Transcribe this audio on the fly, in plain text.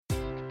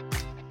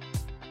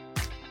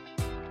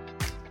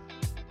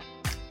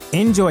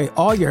Enjoy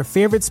all your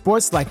favorite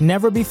sports like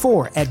never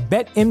before at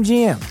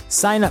BetMGM.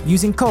 Sign up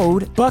using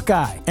code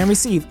Buckeye and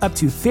receive up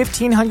to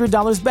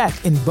 $1,500 back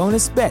in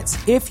bonus bets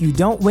if you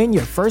don't win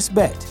your first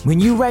bet. When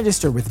you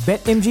register with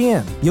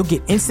BetMGM, you'll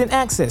get instant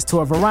access to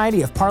a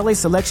variety of parlay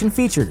selection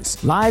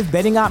features, live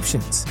betting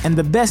options, and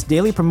the best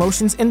daily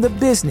promotions in the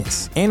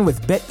business. And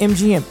with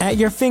BetMGM at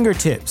your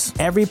fingertips,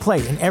 every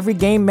play and every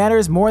game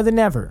matters more than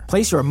ever.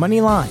 Place your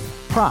money line,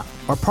 prop,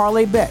 or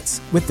parlay bets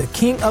with the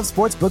king of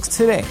sportsbooks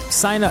today.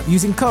 Sign up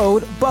using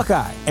code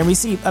Buckeye and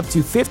receive up to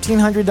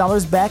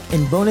 $1,500 back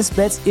in bonus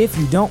bets if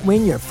you don't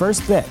win your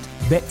first bet.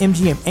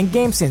 BetMGM and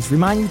GameSense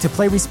remind you to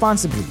play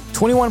responsibly.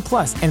 21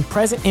 plus and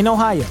present in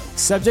Ohio,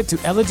 subject to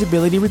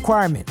eligibility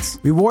requirements.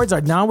 Rewards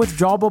are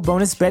non-withdrawable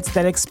bonus bets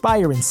that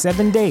expire in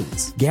 7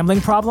 days. Gambling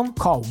problem?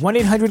 Call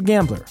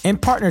 1-800-GAMBLER. In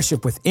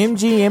partnership with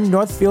MGM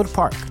Northfield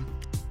Park.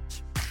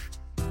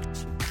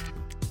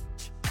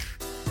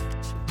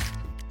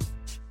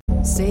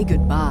 Say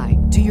goodbye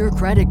to your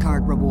credit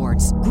card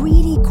rewards.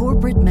 Greedy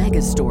corporate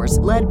mega stores,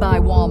 led by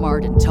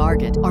Walmart and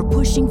Target, are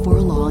pushing for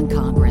a law in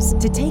Congress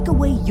to take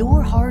away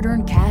your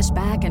hard-earned cash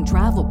back and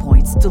travel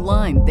points to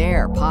line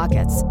their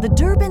pockets. The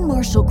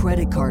Durbin-Marshall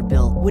credit card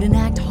bill would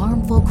enact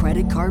harmful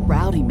credit card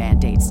routing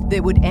mandates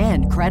that would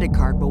end credit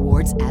card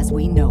rewards as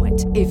we know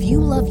it. If you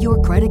love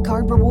your credit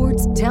card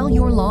rewards, tell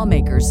your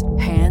lawmakers,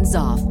 hands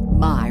off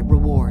my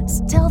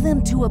rewards. Tell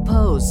them to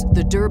oppose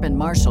the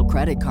Durbin-Marshall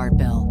credit card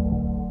bill.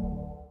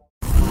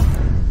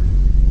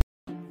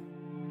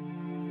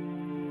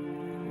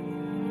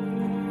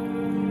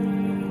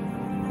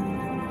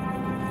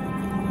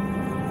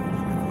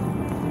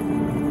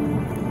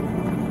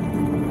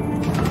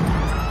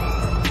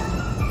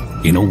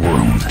 In a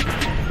world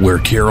where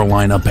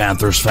Carolina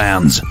Panthers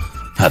fans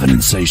have an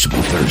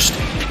insatiable thirst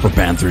for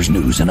Panthers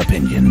news and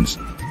opinions,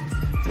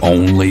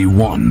 only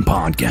one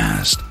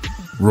podcast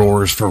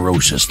roars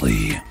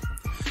ferociously.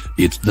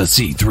 It's the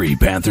C3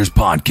 Panthers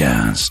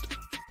Podcast.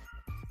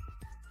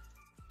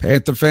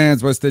 Panther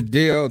fans, what's the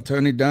deal?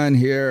 Tony Dunn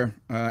here.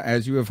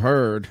 As you have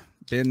heard,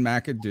 Ben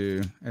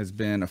McAdoo has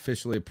been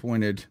officially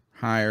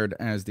hired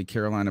as the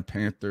Carolina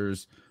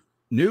Panthers'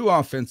 new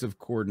offensive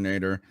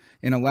coordinator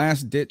in a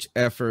last-ditch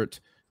effort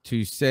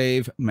to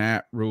save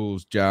Matt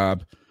Rhule's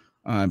job.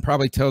 And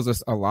probably tells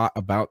us a lot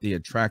about the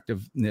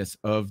attractiveness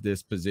of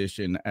this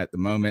position at the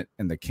moment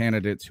and the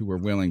candidates who are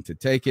willing to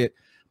take it.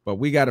 But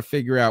we got to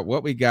figure out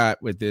what we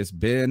got with this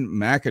Ben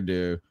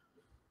McAdoo.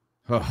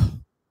 Oh,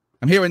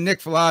 I'm here with Nick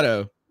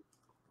Filato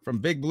from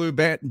Big Blue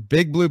Banter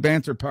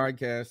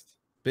Podcast,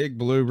 Big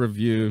Blue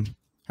Review.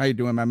 How you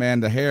doing, my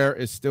man? The hair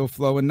is still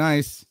flowing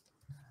nice.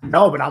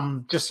 No, but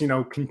I'm just,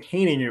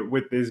 containing it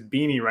with this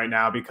beanie right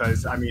now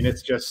because,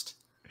 it's just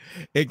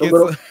it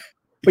gets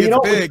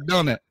big,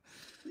 don't it?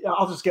 Yeah,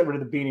 I'll just get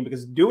rid of the beanie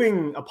because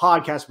doing a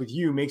podcast with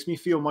you makes me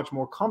feel much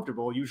more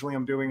comfortable. Usually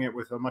I'm doing it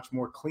with a much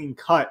more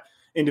clean-cut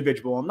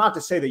individual. And not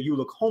to say that you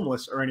look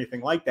homeless or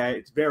anything like that.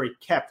 It's very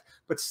kept,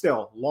 but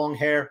still, long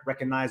hair,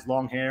 recognize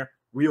long hair,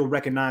 real,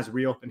 recognize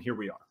real, and here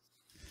we are.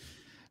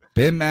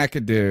 Ben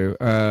McAdoo,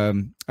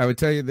 I would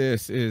tell you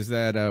this, is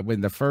that when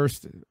the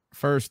first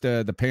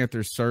the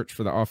Panthers search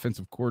for the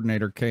offensive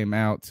coordinator came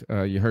out,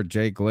 you heard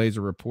Jay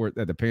Glazer report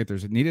that the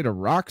Panthers needed a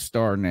rock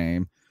star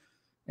name,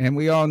 and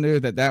we all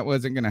knew that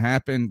wasn't going to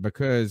happen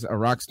because a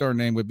rock star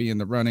name would be in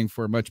the running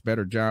for a much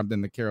better job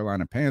than the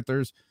Carolina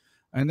Panthers.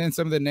 And then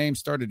some of the names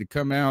started to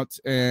come out,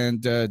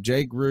 and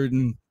Jay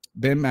Gruden,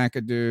 Ben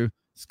McAdoo,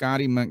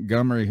 Scotty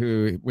Montgomery,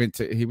 who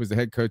he was the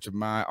head coach of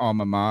my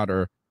alma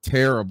mater.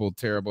 Terrible.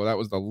 That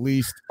was the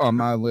least on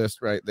my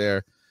list right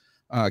there.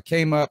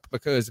 Came up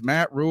because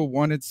Matt Rhule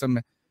wanted some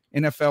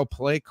NFL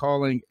play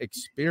calling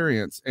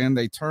experience, and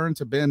they turned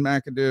to Ben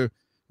McAdoo.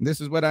 And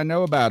this is what I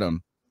know about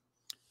him.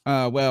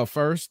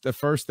 The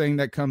first thing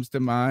that comes to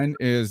mind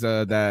is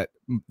that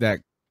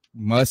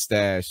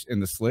mustache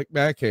and the slick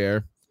back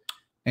hair,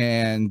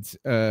 and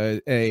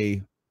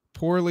a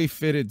poorly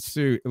fitted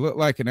suit. It looked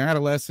like an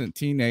adolescent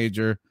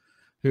teenager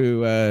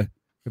who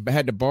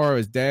had to borrow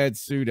his dad's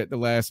suit at the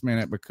last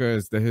minute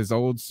because his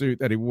old suit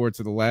that he wore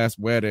to the last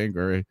wedding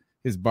or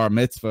his bar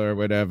mitzvah or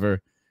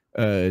whatever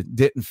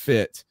didn't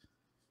fit.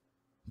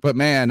 But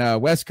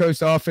man, West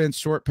Coast offense,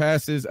 short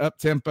passes, up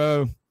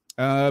tempo.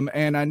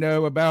 And I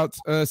know about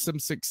some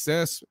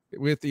success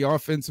with the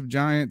offensive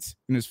giants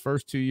in his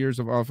first 2 years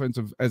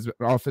as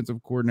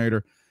offensive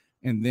coordinator.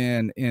 And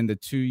then in the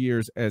 2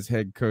 years as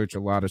head coach,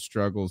 a lot of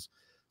struggles.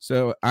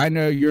 So I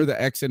know you're the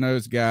X and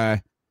O's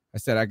guy. I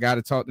said, I got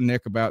to talk to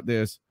Nick about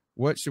this.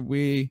 What should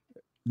we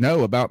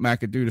know about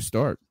McAdoo to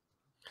start?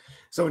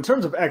 So in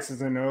terms of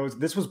X's and O's,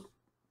 this was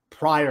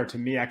prior to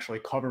me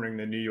actually covering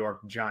the New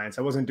York Giants.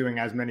 I wasn't doing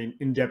as many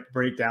in-depth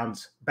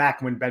breakdowns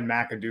back when Ben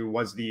McAdoo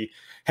was the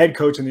head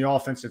coach and the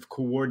offensive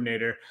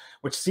coordinator,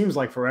 which seems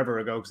like forever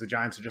ago because the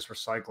Giants are just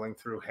recycling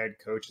through head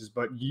coaches.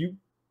 But you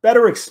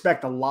better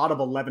expect a lot of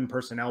 11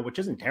 personnel, which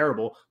isn't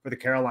terrible for the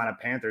Carolina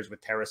Panthers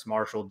with Terrace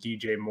Marshall,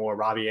 DJ Moore,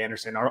 Robbie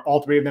Anderson. Are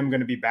all three of them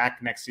going to be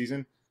back next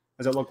season?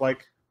 Does it look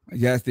like?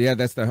 Yes,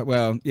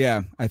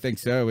 I think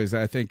so.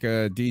 I think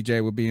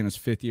DJ will be in his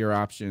 5th-year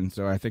option,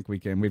 so I think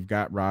we've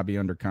got Robbie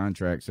under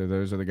contract. So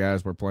those are the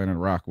guys we're planning to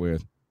rock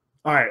with.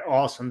 All right,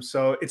 awesome.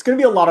 So it's going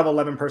to be a lot of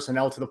 11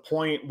 personnel to the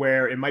point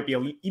where it might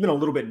be even a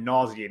little bit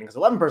nauseating, because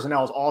 11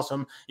 personnel is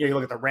awesome. You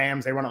look at the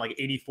Rams, they run it like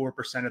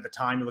 84% of the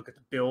time. You look at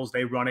the Bills,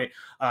 they run it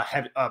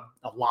a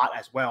lot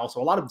as well.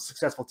 So a lot of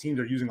successful teams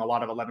are using a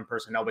lot of 11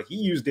 personnel, but he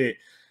used it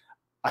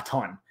a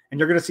ton. And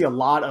you're going to see a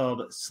lot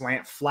of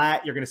slant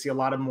flat. You're going to see a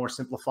lot of more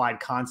simplified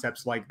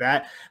concepts like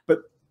that. But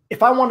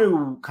if I want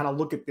to kind of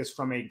look at this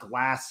from a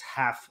glass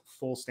half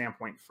full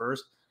standpoint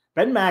first,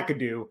 Ben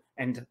McAdoo,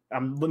 and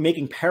I'm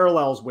making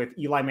parallels with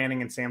Eli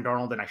Manning and Sam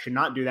Darnold, and I should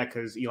not do that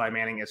because Eli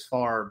Manning has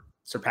far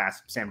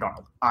surpassed Sam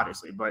Darnold,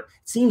 obviously. But it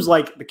seems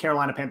like the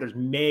Carolina Panthers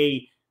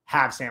may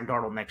have Sam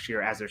Darnold next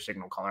year as their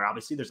signal caller.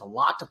 Obviously, there's a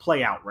lot to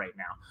play out right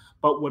now.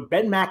 But what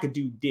Ben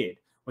McAdoo did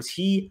was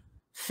he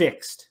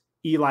fixed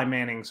Eli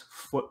Manning's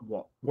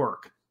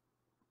footwork,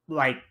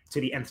 like to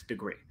the nth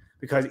degree.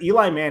 Because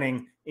Eli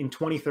Manning in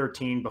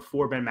 2013,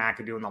 before Ben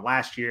McAdoo in the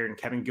last year and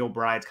Kevin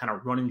Gilbride's kind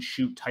of run and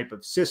shoot type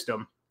of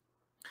system,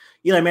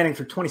 Eli Manning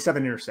threw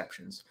 27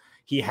 interceptions.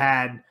 He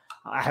had,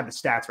 I have the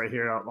stats right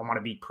here. I want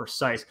to be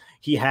precise.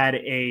 He had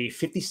a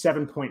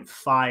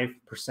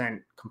 57.5%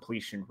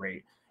 completion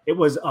rate. It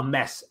was a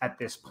mess at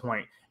this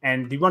point.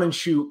 And the run and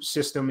shoot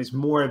system is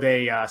more of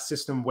a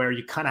system where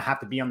you kind of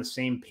have to be on the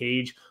same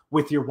page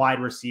with your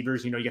wide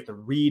receivers. You have to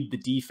read the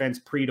defense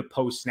pre to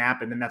post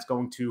snap, and then that's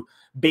going to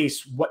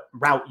base what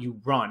route you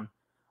run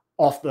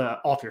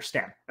off your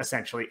stem,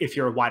 essentially, if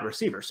you're a wide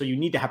receiver. So you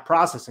need to have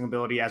processing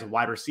ability as a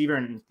wide receiver.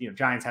 And,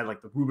 Giants had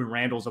like the Ruben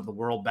Randalls of the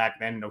world back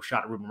then. No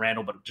shot at Ruben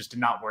Randall, but it just did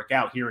not work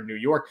out here in New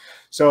York.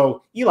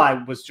 So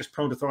Eli was just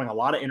prone to throwing a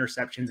lot of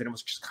interceptions, and it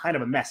was just kind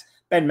of a mess.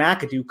 Ben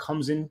McAdoo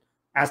comes in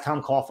as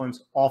Tom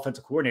Coughlin's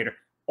offensive coordinator,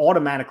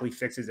 automatically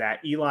fixes that.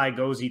 He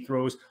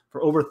throws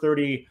for over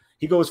 30.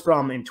 He goes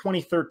from, in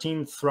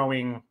 2013,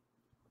 throwing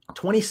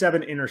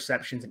 27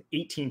 interceptions and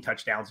 18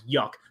 touchdowns,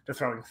 to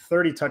throwing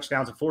 30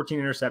 touchdowns and 14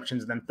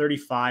 interceptions, and then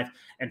 35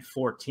 and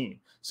 14.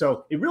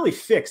 So it really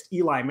fixed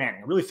Eli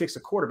Manning. It really fixed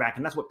the quarterback,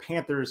 and that's what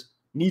Panthers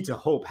need to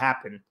hope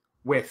happen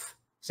with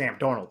Sam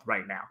Darnold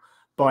right now.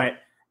 But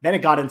then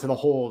it got into the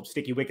whole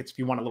sticky wickets, if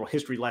you want a little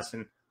history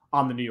lesson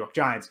on the New York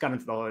Giants, got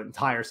into the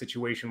entire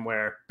situation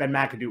where Ben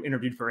McAdoo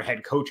interviewed for a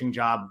head coaching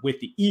job with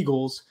the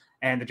Eagles,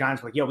 and the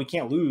Giants were like, we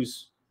can't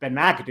lose Ben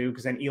McAdoo,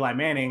 because then Eli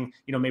Manning,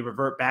 may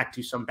revert back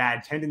to some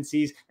bad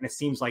tendencies. And it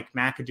seems like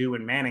McAdoo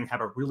and Manning have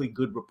a really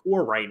good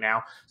rapport right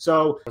now.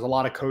 So there's a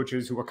lot of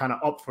coaches who were kind of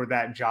up for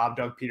that job.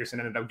 Doug Peterson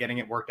ended up getting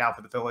it worked out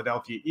for the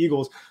Philadelphia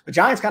Eagles. The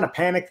Giants kind of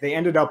panicked. They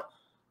ended up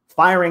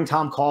firing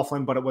Tom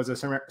Coughlin, but it was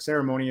a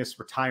ceremonious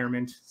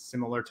retirement,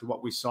 similar to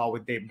what we saw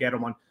with Dave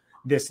Gettleman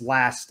this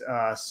last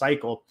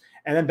cycle.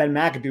 And then Ben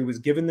McAdoo was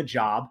given the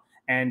job.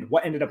 And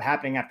what ended up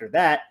happening after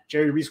that,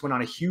 Jerry Reese went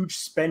on a huge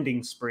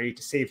spending spree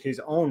to save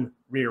his own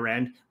rear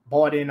end,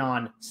 bought in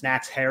on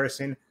Snacks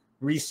Harrison,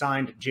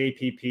 re-signed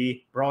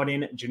JPP, brought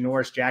in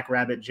Janoris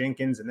Jackrabbit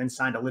Jenkins, and then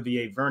signed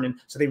Olivier Vernon.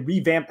 So they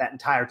revamped that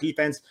entire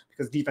defense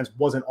because defense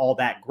wasn't all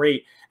that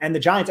great. And the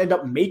Giants end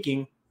up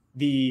making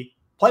the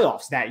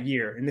playoffs that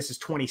year. And this is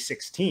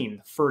 2016,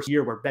 the first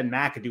year where Ben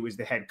McAdoo was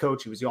the head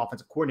coach. He was the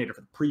offensive coordinator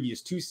for the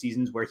previous 2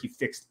 seasons where he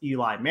fixed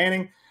Eli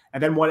Manning.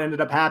 And then what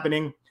ended up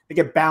happening, they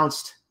get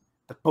bounced.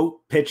 The boat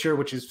pitcher,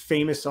 which is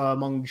famous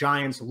among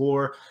Giants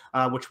lore,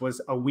 which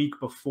was a week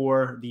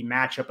before the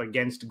matchup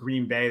against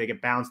Green Bay. They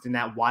get bounced in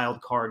that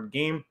wild card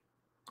game.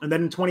 And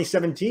then in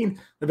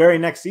 2017, the very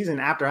next season,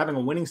 after having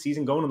a winning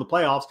season going to the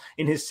playoffs,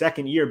 in his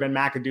second year, Ben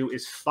McAdoo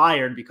is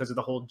fired because of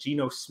the whole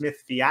Geno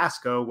Smith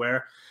fiasco,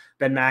 where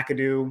Ben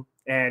McAdoo,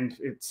 and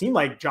it seemed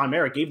like John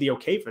Mara gave the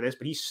okay for this,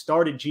 but he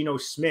started Geno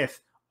Smith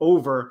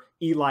over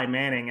Eli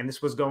Manning. And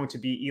this was going to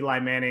be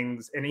Eli Manning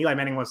was,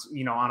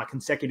 on a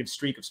consecutive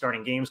streak of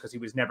starting games because he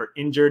was never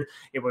injured.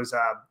 It was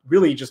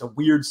really just a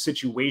weird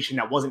situation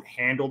that wasn't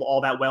handled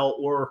all that well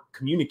or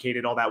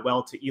communicated all that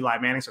well to Eli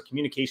Manning. So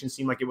communication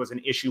seemed like it was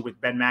an issue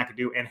with Ben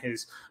McAdoo and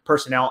his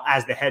personnel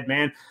as the head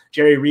man.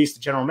 Jerry Reese,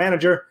 the general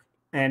manager,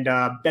 and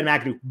Ben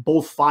McAdoo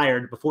both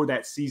fired before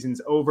that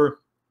season's over.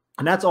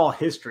 And that's all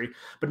history.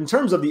 But in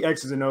terms of the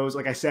X's and O's,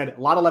 like I said, a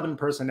lot of 11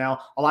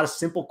 personnel, a lot of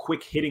simple,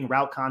 quick hitting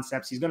route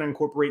concepts. He's going to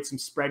incorporate some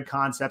spread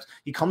concepts.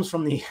 He comes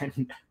from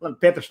and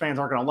Panthers fans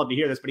aren't going to love to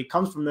hear this, but he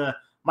comes from the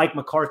Mike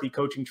McCarthy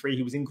coaching tree.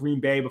 He was in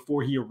Green Bay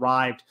before he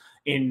arrived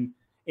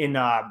he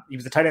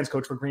was the tight ends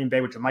coach for Green Bay,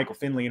 which is Michael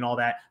Finley and all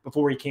that,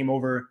 before he came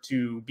over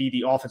to be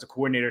the offensive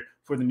coordinator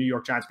for the New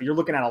York Giants. But you're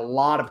looking at a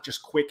lot of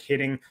just quick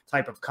hitting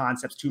type of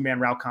concepts, 2-man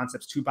route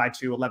concepts,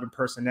 2x2, 11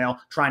 personnel,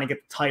 trying to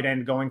get the tight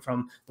end going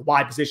from the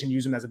wide position,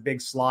 use him as a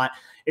big slot.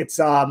 It's,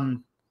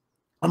 I'm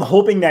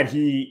hoping that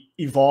he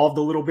evolved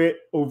a little bit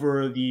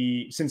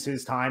since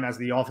his time as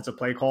the offensive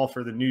play call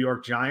for the New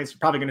York Giants. You're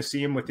probably going to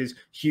see him with his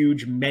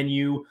huge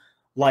menu,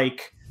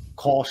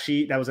 call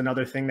sheet. That was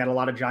another thing that a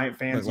lot of Giant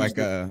fans like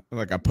a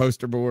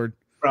poster board.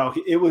 Bro,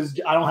 it was,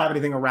 I don't have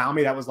anything around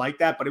me that was like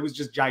that, but it was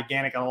just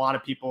gigantic. And a lot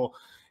of people,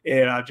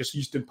 It just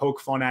used to poke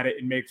fun at it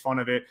and make fun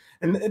of it.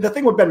 And the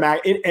thing with Ben Mac,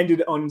 it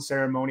ended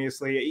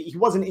unceremoniously. He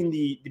wasn't in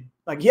he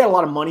had a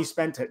lot of money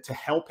spent to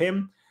help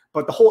him,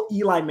 but the whole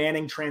Eli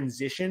Manning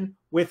transition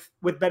with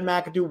Ben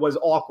McAdoo was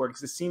awkward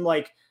because it seemed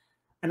like,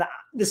 and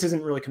this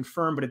isn't really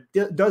confirmed, but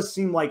it does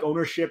seem like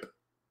ownership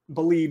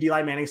believed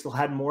Eli Manning still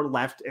had more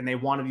left and they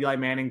wanted Eli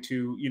Manning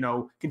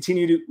to,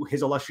 continue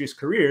his illustrious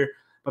career.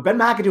 But Ben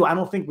McAdoo, I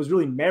don't think, was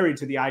really married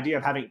to the idea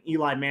of having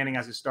Eli Manning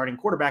as his starting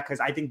quarterback,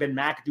 because I think Ben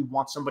McAdoo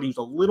wants somebody who's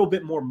a little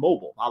bit more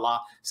mobile, a la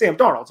Sam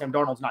Darnold. Sam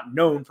Darnold's not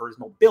known for his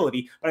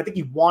mobility, but I think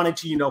he wanted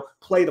to,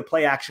 play the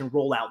play action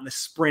rollout and the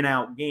sprint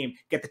out game,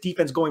 get the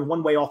defense going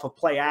one way off of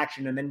play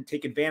action, and then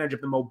take advantage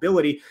of the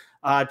mobility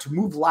to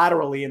move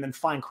laterally and then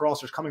find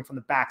crossers coming from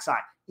the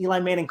backside. Eli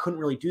Manning couldn't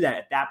really do that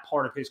at that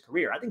part of his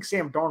career. I think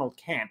Sam Darnold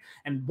can.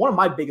 And one of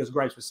my biggest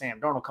gripes with Sam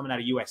Darnold coming out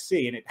of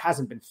USC, and it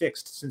hasn't been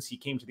fixed since he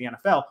came to the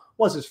NFL,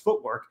 was his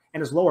footwork and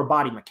his lower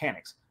body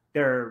mechanics.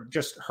 They're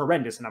just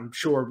horrendous. And I'm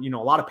sure, a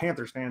lot of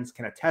Panthers fans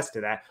can attest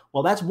to that.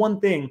 Well, that's one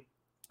thing.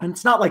 And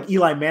it's not like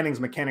Eli Manning's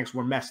mechanics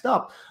were messed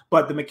up,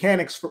 but the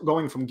mechanics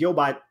going from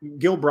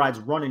Gilbride's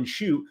run and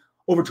shoot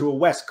over to a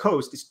West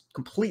Coast is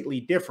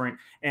completely different.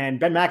 And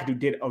Ben McAdoo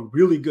did a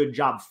really good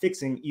job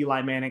fixing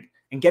Eli Manning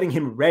and getting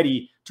him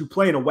ready to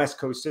play in a West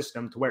Coast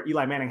system to where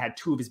Eli Manning had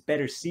two of his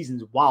better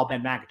seasons while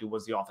Ben McAdoo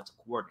was the offensive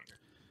coordinator.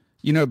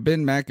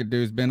 Ben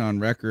McAdoo's been on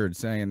record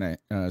saying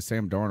that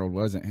Sam Darnold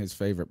wasn't his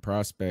favorite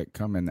prospect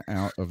coming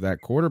out of that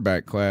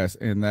quarterback class,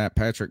 and that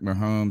Patrick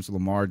Mahomes,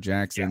 Lamar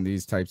Jackson,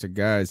 these types of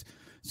guys.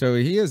 So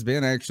he has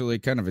been actually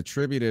kind of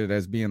attributed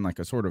as being like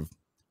a sort of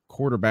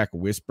quarterback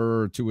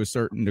whisperer to a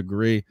certain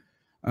degree.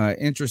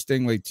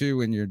 Interestingly, too,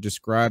 when you're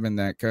describing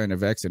that kind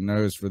of X and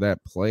O's for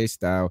that play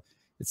style,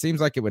 it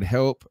seems like it would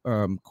help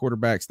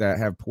quarterbacks that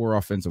have poor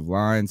offensive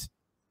lines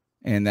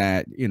and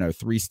that,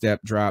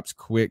 3-step drops,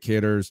 quick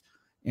hitters,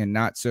 and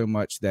not so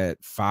much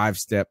that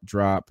 5-step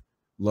drop,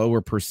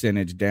 lower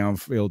percentage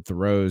downfield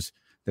throws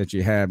that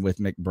you had with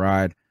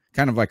McBride,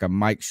 kind of like a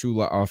Mike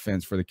Shula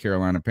offense for the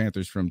Carolina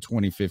Panthers from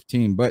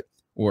 2015,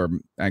 or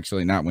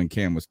actually not when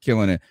Cam was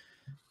killing it.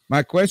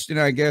 My question,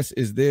 I guess,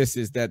 is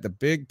that the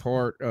big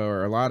part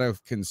or a lot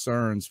of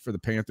concerns for the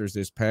Panthers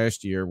this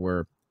past year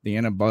were the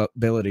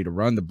inability to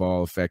run the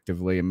ball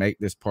effectively and make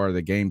this part of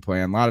the game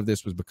plan. A lot of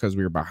this was because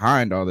we were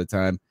behind all the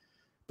time.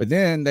 But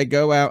then they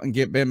go out and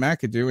get Ben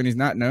McAdoo, and he's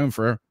not known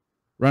for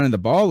running the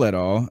ball at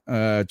all.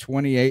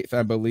 28th,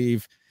 I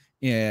believe,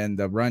 in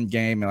the run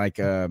game,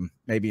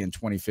 maybe in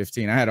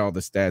 2015. I had all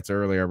the stats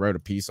earlier. I wrote a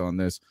piece on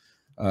this.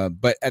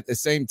 But at the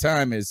same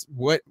time,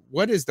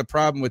 what is the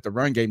problem with the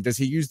run game? Does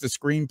he use the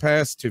screen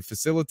pass to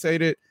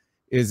facilitate it?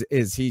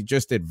 Is he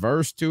just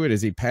adverse to it?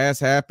 Is he pass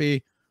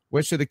happy?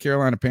 What should the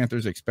Carolina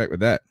Panthers expect with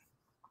that?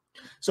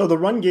 So the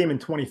run game in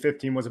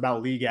 2015 was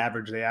about league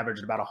average. They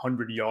averaged about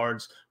 100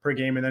 yards per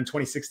game. And then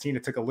 2016,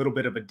 it took a little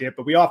bit of a dip.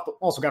 But we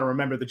also got to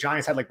remember the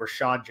Giants had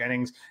Rashad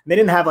Jennings. And they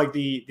didn't have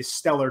the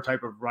stellar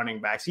type of running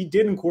backs. He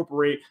did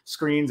incorporate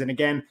screens. And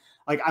again,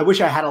 I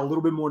wish I had a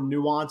little bit more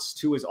nuance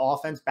to his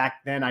offense.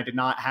 Back then, I did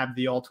not have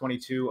the all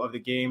 22 of the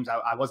games.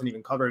 I wasn't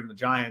even covering the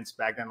Giants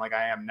back then like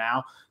I am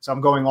now. So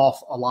I'm going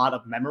off a lot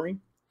of memory.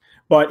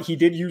 But he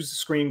did use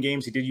screen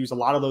games. He did use a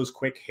lot of those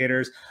quick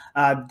hitters.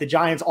 The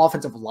Giants'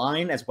 offensive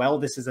line as well.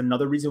 This is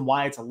another reason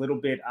why it's a little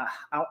bit,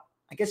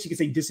 I guess you could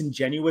say,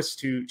 disingenuous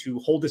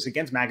to hold this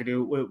against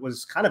McAdoo. It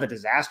was kind of a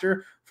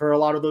disaster for a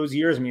lot of those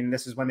years. I mean,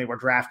 this is when they were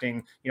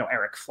drafting,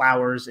 Eric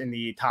Flowers in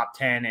the top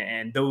 10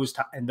 and those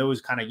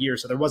kind of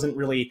years. So there wasn't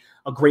really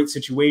a great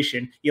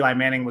situation. Eli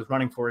Manning was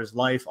running for his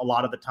life a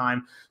lot of the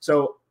time.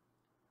 So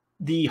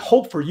the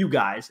hope for you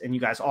guys, and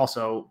you guys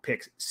also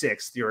pick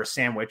 6th, you're a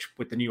sandwich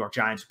with the New York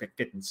Giants who pick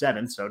 5th and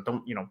 7th. So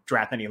don't,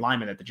 draft any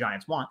linemen that the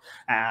Giants want.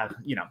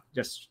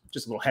 Just a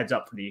little heads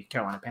up for the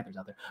Carolina Panthers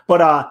out there.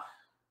 But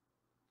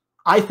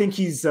I think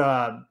he's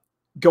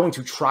going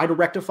to try to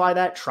rectify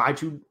that, try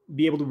to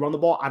be able to run the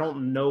ball. I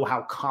don't know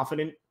how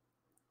confident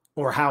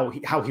or how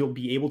he'll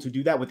be able to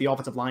do that with the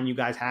offensive line you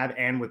guys have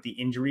and with the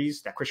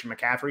injuries that Christian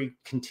McCaffrey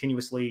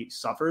continuously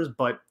suffers.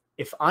 But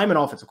if I'm an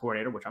offensive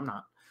coordinator, which I'm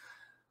not,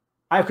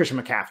 I have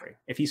Christian McCaffrey.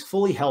 If he's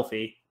fully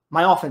healthy,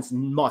 my offense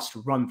must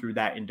run through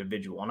that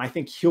individual. And I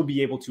think he'll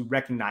be able to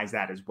recognize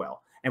that as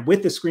well. And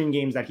with the screen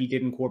games that he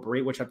did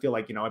incorporate, which I feel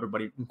like,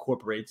 everybody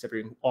incorporates,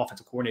 every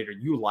offensive coordinator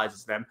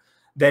utilizes them,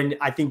 then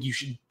I think you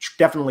should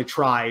definitely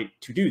try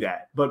to do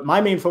that. But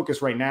my main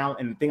focus right now,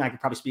 and the thing I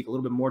could probably speak a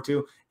little bit more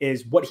to,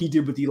 is what he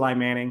did with Eli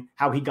Manning,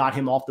 how he got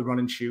him off the run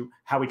and shoot,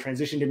 how he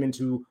transitioned him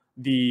into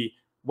the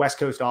West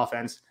Coast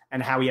offense,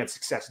 and how he had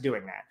success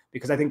doing that.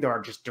 Because I think there are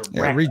just direct.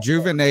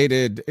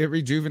 It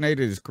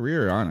rejuvenated his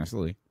career,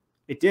 honestly.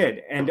 It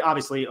did. And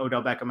obviously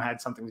Odell Beckham had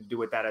something to do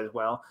with that as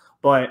well.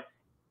 But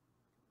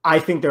I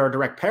think there are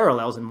direct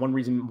parallels. And one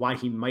reason why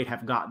he might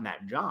have gotten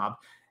that job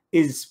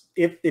is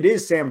if it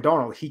is Sam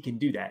Darnold, he can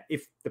do that.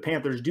 If the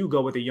Panthers do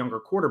go with a younger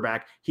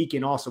quarterback, he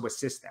can also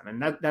assist them.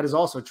 And that is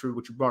also true,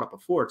 which you brought up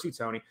before too,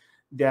 Tony,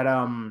 that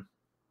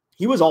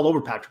he was all over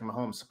Patrick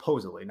Mahomes,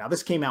 supposedly. Now,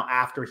 this came out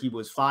after he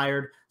was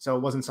fired, so it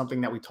wasn't something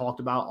that we talked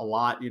about a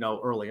lot,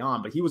 early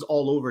on, but he was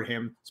all over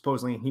him,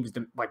 supposedly, and he was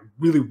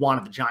really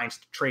wanted the Giants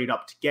to trade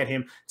up to get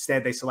him.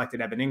 Instead, they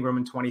selected Evan Ingram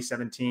in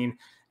 2017,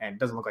 and it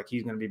doesn't look like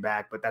he's going to be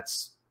back, but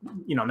that's,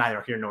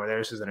 neither here nor there.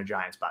 This isn't a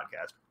Giants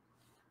podcast.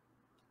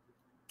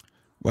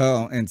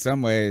 Well, in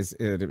some ways,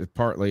 it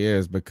partly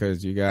is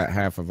because you got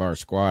half of our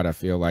squad, I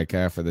feel like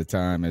half of the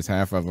time, is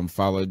half of them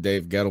follow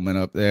Dave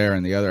Gettleman up there,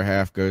 and the other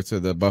half go to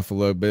the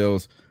Buffalo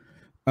Bills.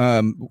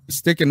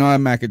 Sticking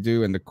on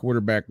McAdoo and the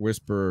quarterback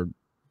whisper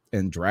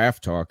and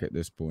draft talk at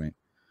this point,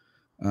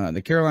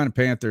 the Carolina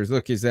Panthers,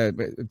 look, is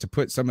that, to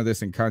put some of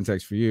this in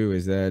context for you,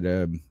 is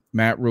that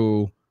Matt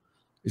Rule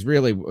is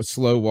really a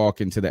slow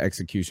walk into the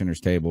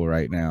executioner's table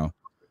right now.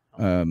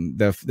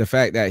 The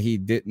fact that he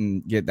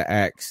didn't get the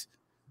axe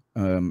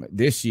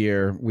this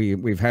year,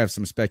 we've had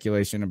some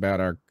speculation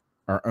about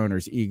our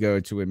owner's ego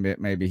to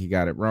admit maybe he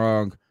got it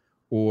wrong,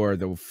 or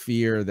the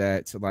fear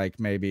that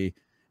maybe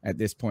at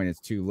this point it's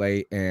too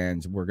late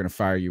and we're going to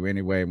fire you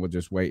anyway, and we'll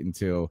just wait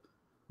until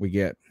we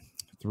get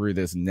through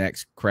this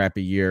next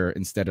crappy year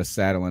instead of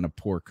saddling a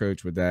poor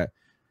coach with that.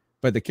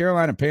 But the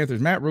Carolina Panthers,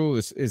 Matt Rule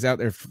is out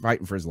there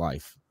fighting for his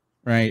life,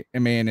 right? I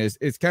mean,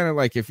 it's kind of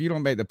like, if you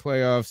don't make the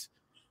playoffs,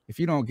 if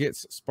you don't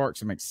spark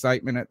some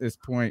excitement at this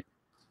point,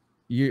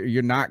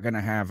 you're not going to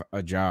have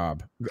a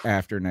job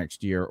after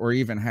next year or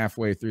even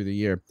halfway through the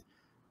year.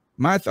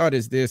 My thought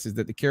is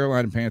that the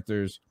Carolina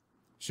Panthers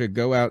should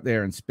go out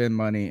there and spend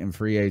money in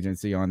free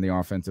agency on the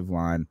offensive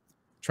line,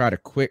 try to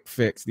quick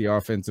fix the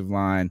offensive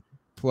line,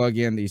 plug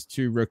in these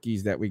 2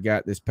 rookies that we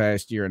got this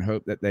past year, and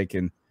hope that they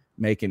can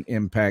make an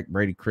impact.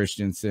 Brady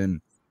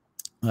Christensen,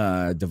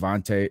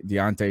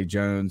 Deontay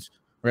Jones,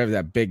 whatever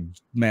that big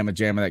mamma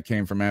jamma that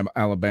came from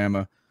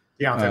Alabama.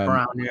 Deontay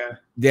Brown, yeah.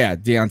 Yeah,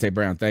 Deontay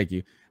Brown, thank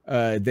you.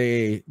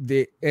 They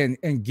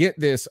get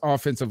this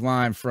offensive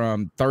line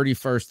from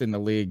 31st in the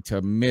league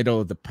to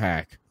middle of the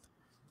pack.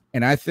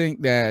 And I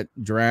think that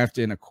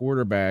drafting a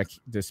quarterback,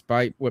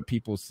 despite what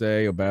people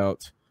say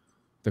about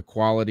the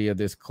quality of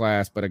this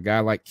class, but a guy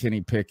like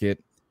Kenny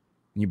Pickett,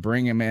 and you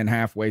bring him in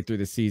halfway through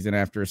the season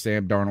after a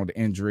Sam Darnold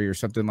injury or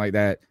something like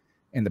that,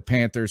 and the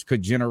Panthers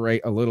could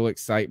generate a little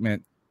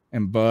excitement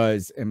and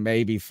buzz and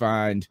maybe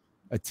find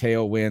a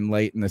tailwind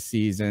late in the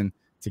season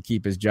to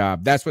keep his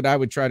job. That's what I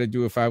would try to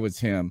do if I was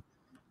him.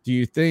 Do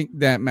you think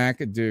that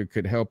McAdoo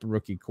could help a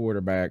rookie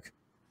quarterback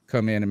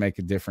come in and make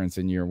a difference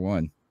in year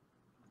one?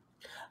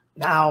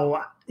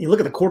 Now, you look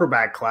at the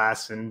quarterback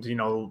class, and, a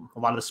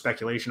lot of the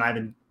speculation, I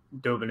haven't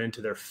dove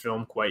into their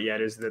film quite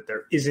yet, is that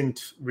there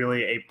isn't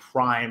really a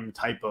prime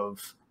type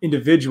of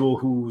individual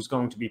who's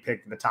going to be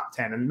picked in the top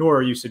 10. And nor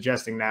are you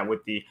suggesting that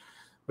with the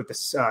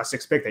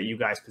 6th pick that you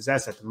guys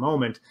possess at the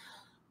moment.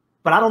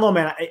 But I don't know,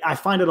 man. I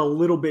find it a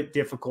little bit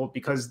difficult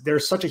because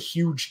there's such a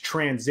huge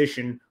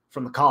transition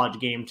from the college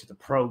game to the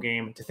pro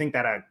game. To think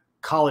that a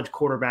college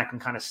quarterback can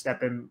kind of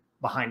step in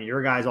behind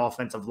your guys'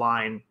 offensive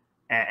line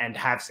and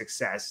have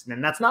success.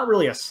 And that's not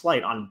really a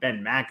slight on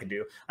Ben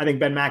McAdoo. I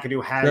think Ben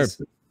McAdoo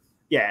has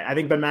 – yeah, I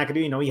think Ben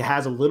McAdoo, he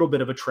has a little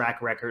bit of a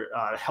track record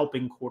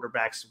helping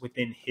quarterbacks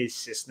within his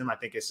system. I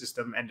think his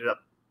system ended up,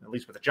 at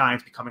least with the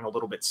Giants, becoming a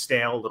little bit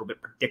stale, a little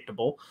bit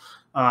predictable.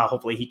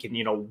 Hopefully he can,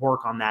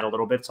 work on that a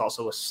little bit. It's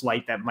also a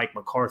slight that Mike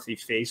McCarthy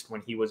faced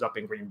when he was up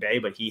in Green Bay,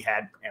 but he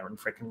had Aaron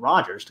freaking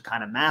Rodgers to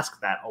kind of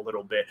mask that a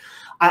little bit.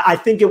 I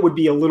think it would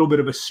be a little bit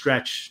of a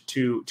stretch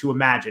to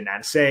imagine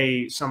that.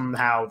 Say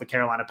somehow the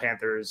Carolina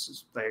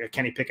Panthers, like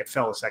Kenny Pickett,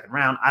 fell a second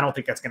round. I don't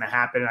think that's going to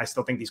happen. I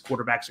still think these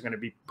quarterbacks are going to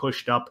be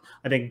pushed up.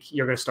 I think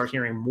you're going to start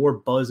hearing more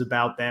buzz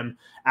about them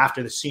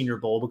after the Senior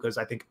Bowl, because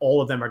I think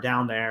all of them are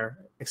down there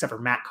except for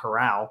Matt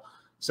Corral.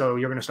 So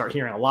you're going to start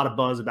hearing a lot of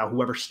buzz about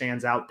whoever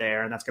stands out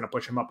there, and that's going to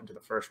push them up into the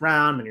first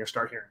round. And you'll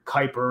start hearing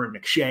Kuiper and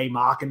McShay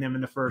mocking them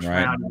in the first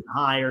round and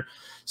higher.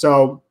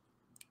 So,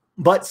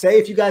 but say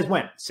if you guys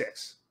went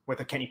 6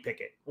 with a Kenny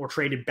Pickett or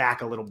traded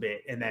back a little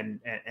bit and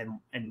then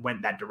and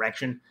went that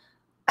direction,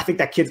 I think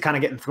that kid's kind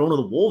of getting thrown to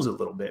the wolves a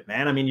little bit,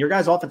 man. I mean, your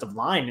guys' offensive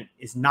line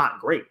is not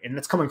great, and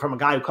that's coming from a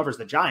guy who covers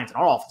the Giants,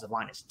 and our offensive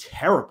line is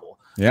terrible.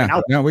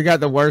 Yeah, no, we got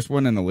the worst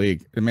one in the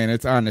league. I mean,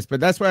 it's honest, but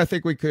that's why I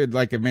think we could,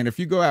 if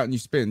you go out and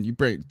you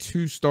bring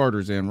 2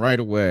 starters in right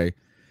away,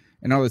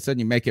 and all of a sudden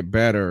you make it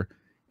better,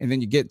 and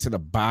then you get to the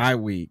bye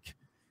week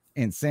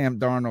and Sam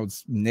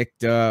Darnold's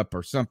nicked up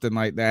or something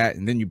like that,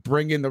 and then you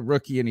bring in the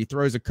rookie and he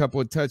throws a couple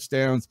of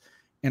touchdowns,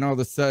 and all of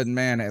a sudden,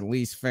 man, at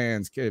least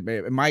fans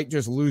it might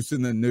just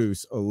loosen the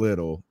noose a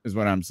little, is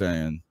what I'm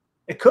saying.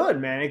 It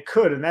could, man. It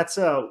could, and that's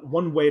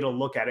one way to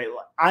look at it.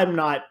 I'm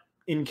not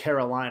in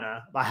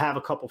Carolina. I have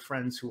a couple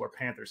friends who are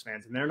Panthers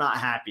fans, and they're not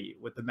happy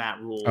with the Matt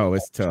Rule. Oh,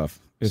 it's tough.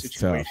 It's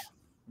situation. Tough.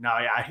 No,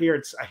 yeah, I hear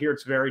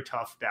it's very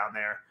tough down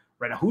there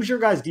right now. Who's your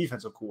guys'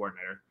 defensive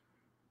coordinator?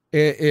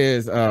 It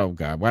is. Oh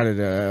God, why did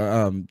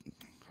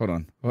hold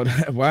on.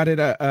 Why did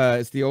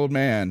it's the old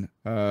man.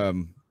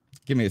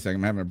 Give me a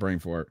second. I'm having a brain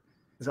fart.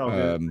 It's all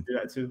good. Do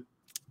that too.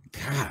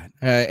 God,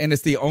 and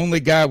it's the only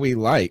guy we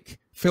like,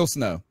 Phil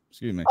Snow.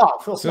 Excuse me. Oh,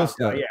 Phil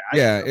Snow. Yeah.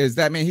 Yeah. Is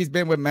that mean he's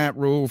been with Matt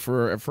Rule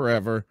for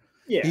forever?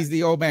 Yeah. He's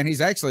the old man.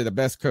 He's actually the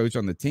best coach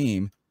on the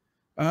team.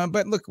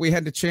 But look, we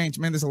had to change,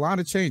 man. There's a lot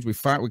of change. We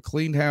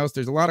cleaned house.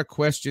 There's a lot of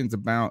questions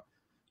about,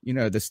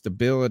 the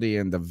stability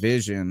and the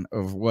vision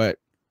of what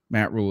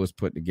Matt Rule has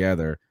put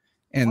together.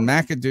 And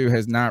McAdoo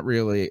has not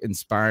really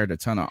inspired a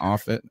ton of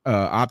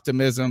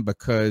optimism,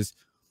 because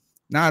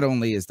not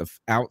only is the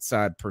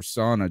outside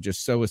persona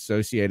just so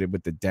associated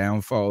with the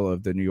downfall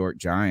of the New York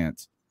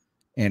Giants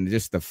and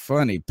just the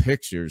funny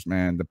pictures,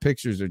 man. The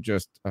pictures are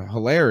just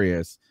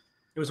hilarious.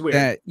 It was weird.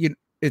 That,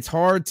 it's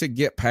hard to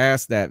get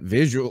past that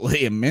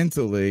visually and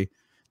mentally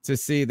to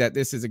see that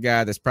this is a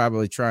guy that's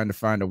probably trying to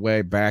find a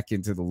way back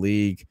into the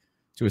league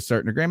to a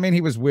certain degree. I mean,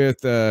 he was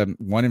with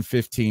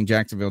 1-15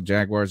 Jacksonville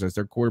Jaguars as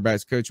their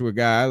quarterbacks coach, with a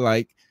guy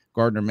like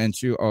Gardner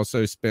Minshew.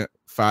 Also spent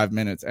 5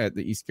 minutes at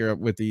the East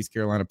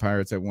Carolina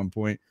Pirates at one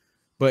point.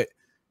 But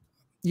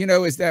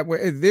is that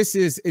where this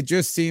is? It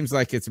just seems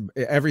like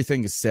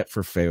everything is set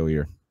for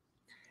failure.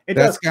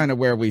 That's kind of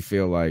where we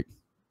feel like.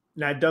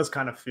 Now, it does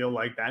kind of feel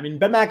like that. I mean,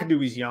 Ben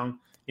McAdoo is young.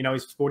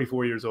 He's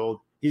 44 years old.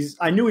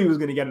 I knew he was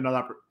going to get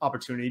another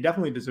opportunity. He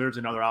definitely deserves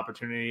another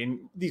opportunity. And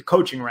these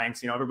coaching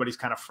ranks, everybody's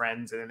kind of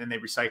friends, and then they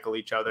recycle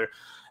each other.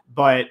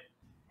 But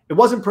it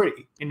wasn't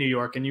pretty in New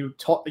York. And you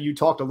talked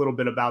a little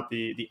bit about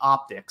the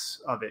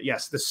optics of it.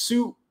 Yes, the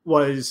suit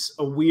was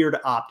a weird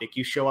optic.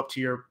 You show up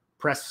to your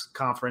press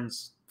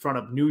conference in front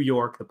of New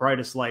York, the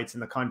brightest lights in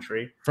the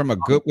country,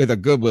 with a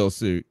Goodwill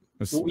suit,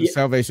 a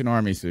Salvation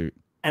Army suit.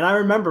 And I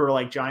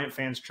remember Giant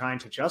fans trying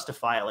to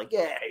justify it,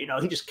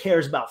 he just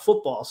cares about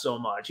football so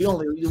much.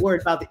 He's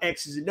worried about the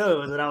X's and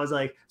O's. And I was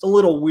like, it's a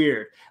little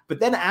weird. But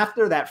then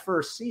after that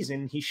first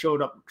season, he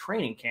showed up in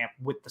training camp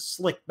with the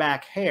slick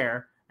back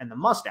hair and the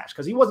mustache,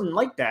 because he wasn't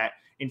like that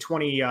in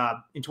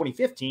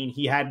 2015.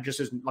 He had just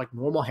his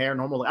normal hair,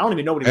 normal. I don't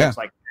even know what he looks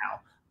like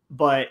now,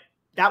 but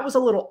that was a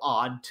little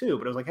odd too.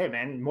 But it was like, hey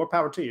man, more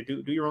power to you.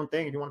 Do your own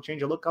thing. If you want to change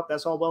your look up,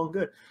 that's all well and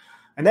good.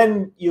 And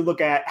then you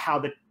look at how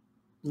the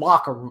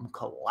locker room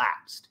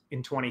collapsed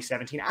in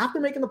 2017 after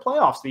making the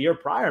playoffs the year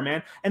prior,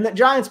 man. And the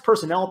Giants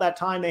personnel at that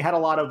time, they had a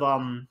lot of,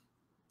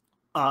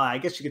 I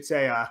guess you could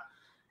say,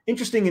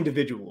 interesting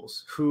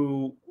individuals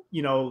who,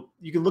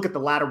 you can look at the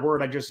latter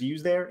word I just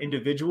used there,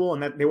 individual,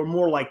 and that they were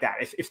more like that.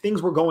 If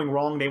things were going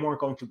wrong, they weren't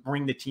going to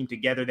bring the team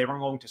together. They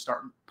weren't going to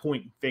start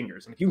pointing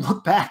fingers. And if you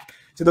look back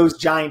to those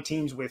Giant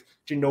teams with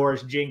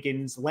Janoris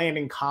Jenkins,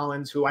 Landon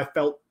Collins, who I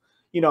felt,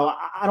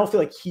 I don't feel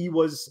like he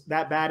was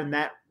that bad in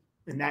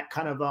that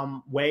kind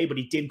of way, but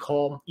he did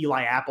call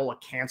Eli Apple a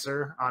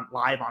cancer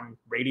live on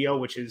radio,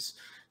 which is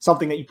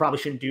something that you probably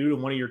shouldn't do to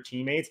one of your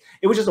teammates.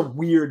 It was just a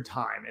weird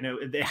time, and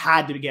it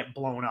had to get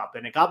blown up,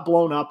 and it got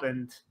blown up.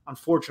 And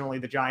unfortunately,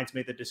 the Giants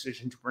made the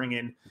decision to bring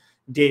in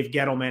Dave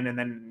Gettleman, and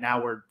then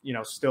now we're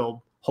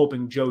still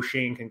hoping Joe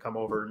Schoen can come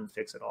over and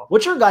fix it all.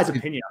 What's your guys'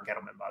 opinion on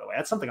Gettleman, by the way?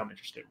 That's something I'm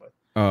interested with.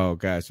 Oh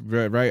gosh,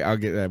 right. I'll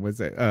get that. What's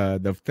that?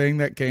 The thing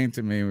that came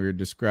to me when we were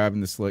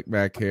describing the slick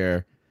back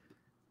hair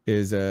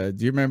is do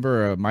you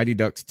remember Mighty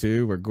Ducks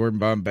 2 where Gordon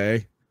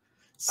Bombay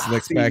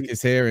slicks back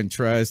his hair and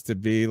tries to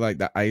be like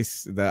the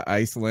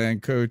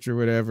Iceland coach or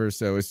whatever?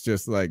 So it's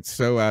just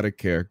so out of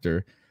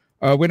character.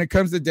 When it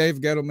comes to Dave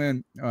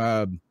Gettleman,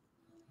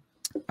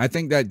 I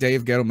think that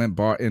Dave Gettleman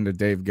bought into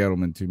Dave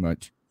Gettleman too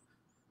much.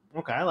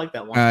 Okay, I like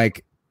that one.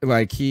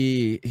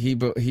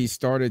 He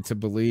started to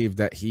believe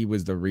that he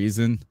was the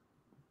reason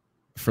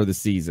for the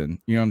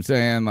season. You know what I'm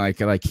saying?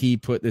 Like he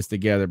put this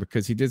together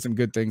because he did some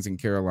good things in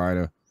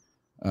Carolina.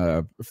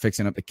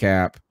 Fixing up the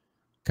cap,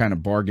 kind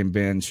of bargain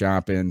bin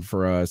shopping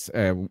for us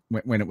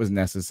when it was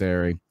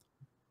necessary.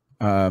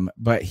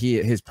 But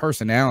his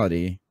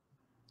personality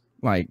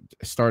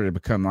started to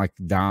become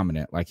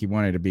dominant. He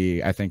wanted to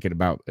be, I think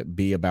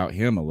be about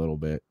him a little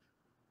bit.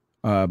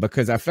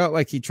 Because I felt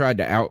like he tried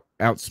to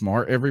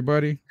outsmart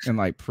everybody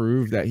and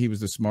prove that he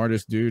was the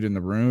smartest dude in the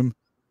room.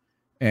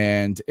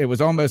 And it was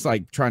almost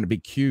like trying to be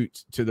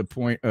cute to the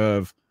point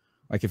of,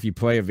 if you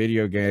play a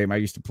video game, I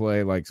used to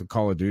play some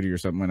Call of Duty or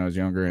something when I was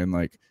younger. And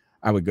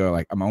I would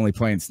go I'm only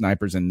playing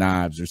snipers and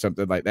knives or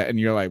something like that. And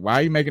you're like, why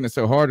are you making it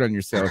so hard on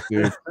yourself,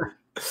 dude?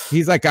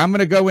 He's like, I'm going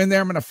to go in there.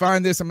 I'm going to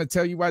find this. I'm going to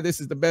tell you why this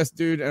is the best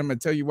dude. And I'm going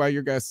to tell you why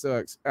your guy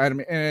sucks.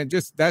 And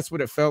that's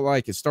what it felt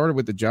like. It started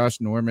with the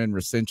Josh Norman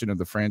recension of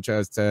the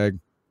franchise tag.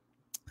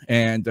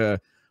 And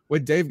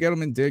what Dave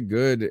Gettleman did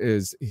good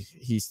is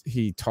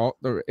he taught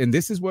and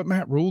this is what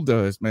Matt Rule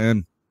does,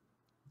 man.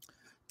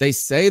 They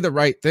say the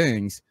right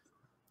things,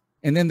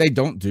 and then they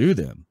don't do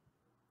them.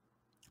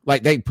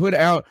 They put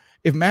out,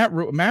 if Matt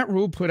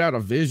Rule put out a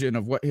vision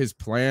of what his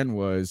plan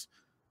was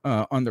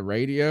on the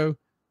radio,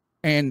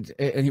 and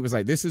he was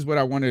like, this is what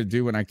I wanted to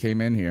do when I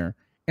came in here,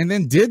 and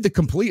then did the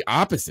complete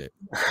opposite.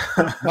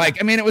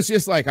 It was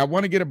just I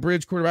want to get a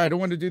bridge quarterback. I don't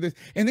want to do this.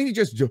 And then he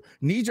just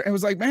needs, it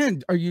was like,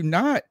 man, are you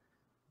not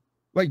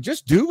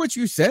just do what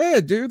you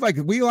said, dude?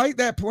 We like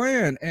that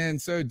plan.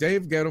 And so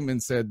Dave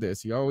Gettleman said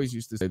this. He always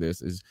used to say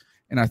this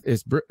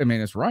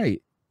it's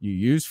right. You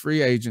use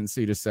free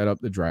agency to set up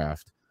the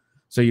draft.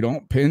 So you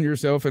don't pin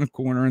yourself in a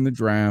corner in the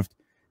draft,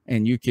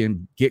 and you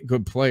can get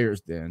good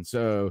players then.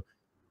 So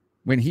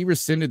when he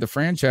rescinded the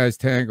franchise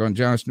tag on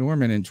Josh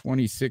Norman in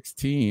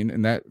 2016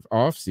 in that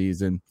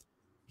offseason,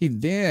 he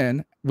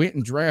then went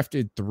and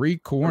drafted 3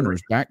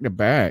 corners back to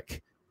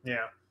back.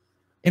 Yeah.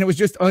 And it was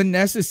just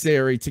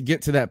unnecessary to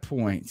get to that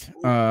point.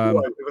 It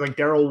was like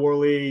Daryl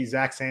Worley,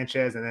 Zach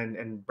Sanchez,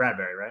 and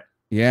Bradbury, right?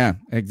 Yeah,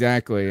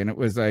 exactly. And it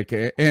was like,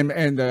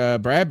 and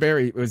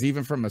Bradbury was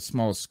even from a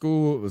small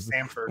school. It was,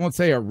 Stanford. I won't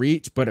say a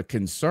reach, but a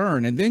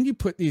concern. And then you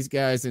put these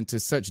guys into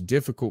such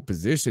difficult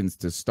positions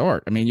to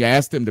start. I mean, you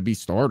asked them to be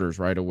starters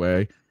right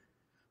away.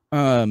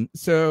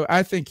 So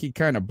I think he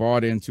kind of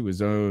bought into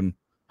his own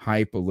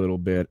hype a little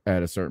bit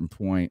at a certain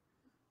point,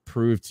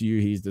 proved to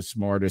you he's the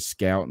smartest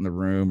scout in the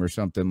room or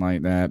something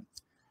like that.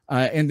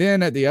 And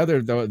then at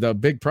the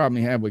big problem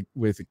he had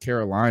with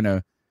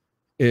Carolina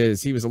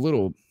is he was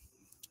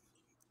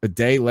a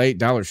day late,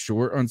 dollar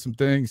short on some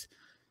things.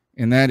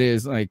 And that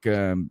is like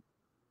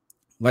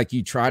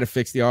you try to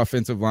fix the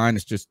offensive line.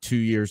 It's just 2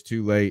 years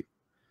too late.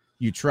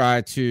 You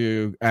try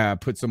to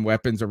put some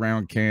weapons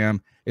around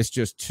Cam. It's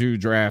just 2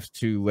 drafts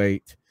too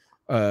late.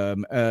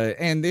 And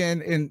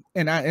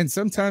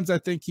sometimes I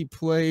think he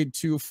played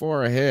too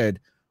far ahead.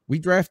 We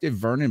drafted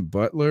Vernon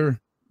Butler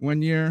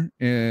one year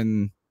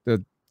in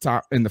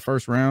the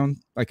first round,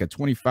 like a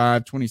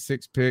 25,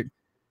 26 pick.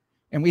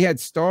 And we had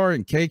Starr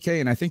and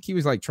KK, and I think he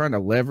was like trying to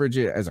leverage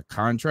it as a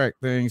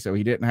contract thing so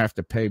he didn't have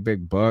to pay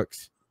big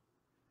bucks.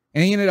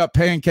 And he ended up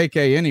paying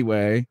KK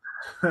anyway.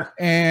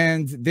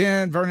 And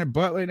then Vernon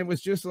Butler, and it was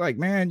just like,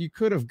 man, you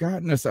could have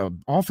gotten us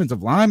an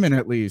offensive lineman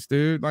at least,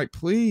 dude. Like,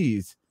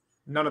 please.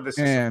 None of this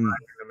is surprising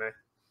to me.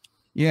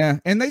 Yeah,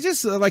 and they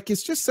just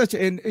it's just such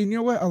and you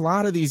know what? A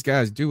lot of these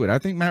guys do it. I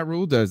think Matt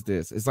Rule does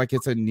this. It's like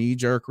it's a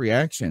knee-jerk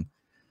reaction.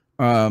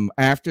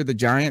 After the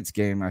Giants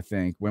game, I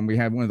think, when we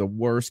had one of the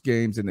worst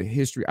games in the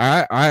history,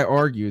 I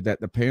argue that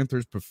the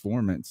Panthers'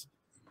 performance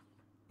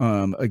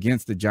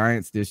against the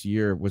Giants this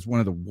year was one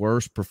of the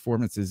worst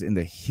performances in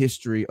the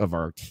history of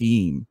our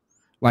team.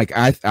 Like,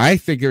 I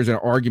think there's an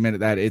argument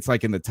that it's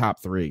like in the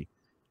top 3.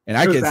 And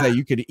I could say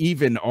you could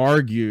even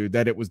argue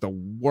that it was the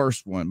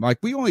worst one. Like,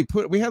 we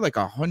had like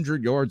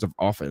 100 yards of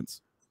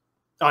offense.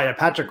 Oh, yeah.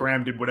 Patrick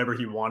Graham did whatever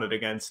he wanted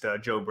against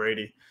Joe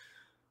Brady.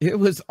 It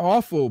was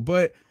awful,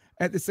 but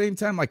at the same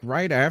time, like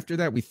right after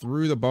that, we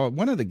threw the ball.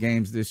 One of the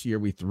games this year,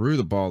 we threw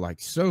the ball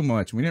like so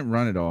much. We didn't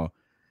run it all.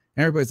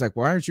 And everybody's like,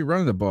 why aren't you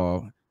running the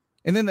ball?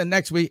 And then the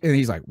next week, and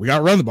he's like, we got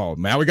to run the ball.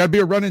 Now we got to be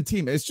a running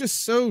team. It's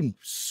just so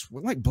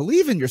like,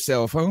 believe in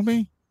yourself,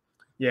 homie.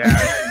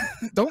 Yeah.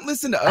 Don't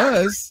listen to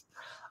us.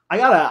 I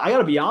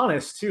gotta be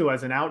honest too,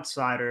 as an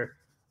outsider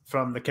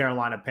from the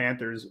Carolina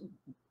Panthers,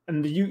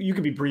 and you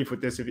can be brief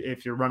with this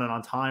if you're running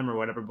on time or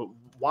whatever, but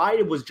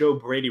why was Joe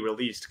Brady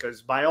released?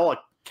 Because by all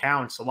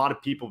accounts, a lot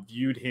of people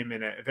viewed him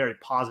in a very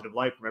positive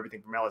light from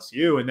everything from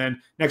LSU. And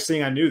then next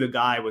thing I knew, the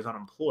guy was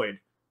unemployed.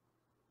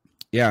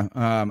 Yeah.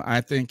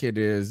 I think it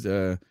is,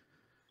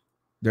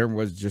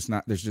 there's just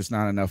not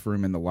enough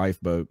room in the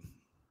lifeboat.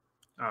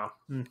 Oh,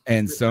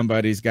 and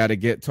somebody's got to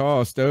get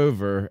tossed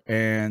over.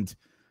 And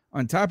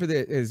on top of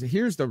that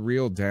here's the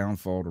real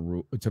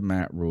downfall to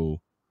Matt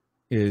Rule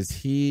is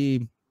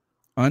he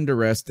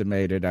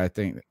underestimated, I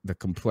think, the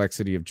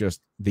complexity of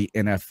just the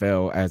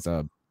NFL as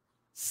a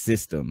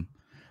system.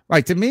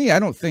 Like, to me, I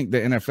don't think the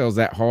NFL is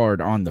that hard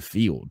on the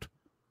field,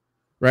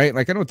 right?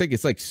 Like, I don't think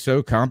it's like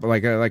so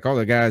like all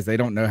the guys, they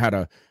don't know how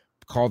to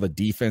call the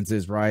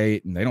defenses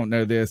right, and they don't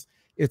know this.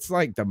 It's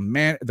like the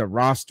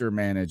roster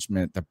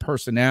management, the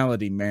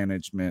personality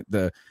management,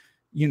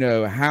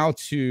 how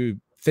to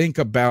think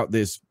about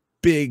this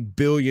big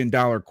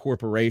billion-dollar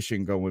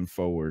corporation going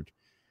forward.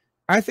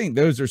 I think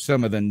those are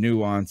some of the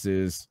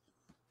nuances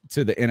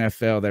to the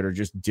NFL that are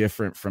just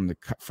different from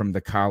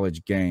the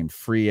college game,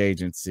 free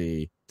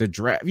agency, the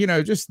draft,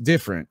 just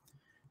different.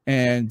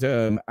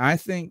 And I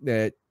think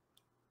that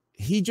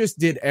he just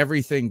did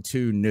everything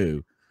too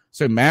new.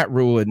 So Matt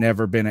Rule had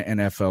never been an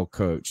NFL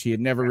coach. He had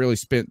never really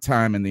spent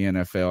time in the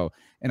NFL.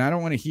 And I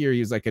don't want to hear he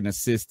was like an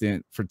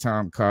assistant for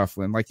Tom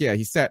Coughlin. Like, yeah,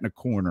 he sat in a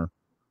corner,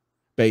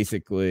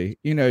 basically.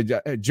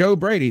 Joe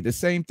Brady, the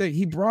same thing.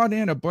 He brought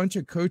in a bunch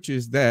of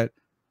coaches that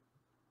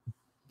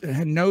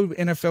had no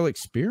NFL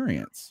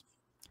experience.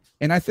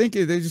 And I think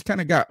they just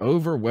kind of got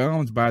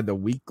overwhelmed by the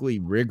weekly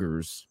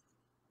rigors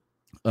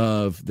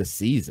of the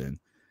season.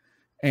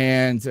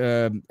 And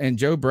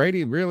Joe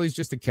Brady really is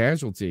just a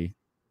casualty.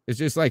 It's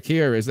just like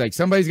here. It's like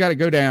somebody's got to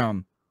go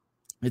down.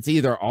 It's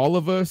either all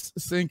of us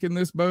sink in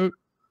this boat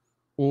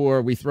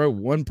or we throw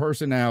one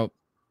person out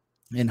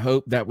and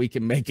hope that we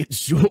can make it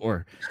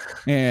sure.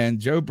 And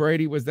Joe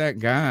Brady was that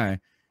guy.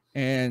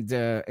 And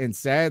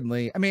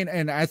sadly, I mean,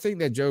 and I think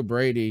that Joe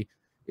Brady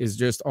is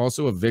just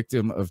also a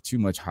victim of too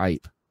much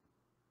hype.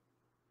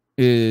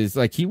 Is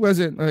like he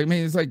wasn't. I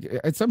mean, it's like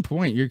at some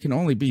point you can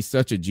only be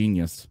such a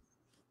genius.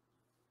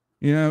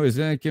 It's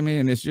like, I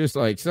mean, it's just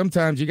like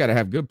sometimes you got to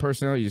have good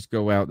personality. You just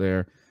go out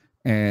there,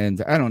 and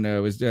I don't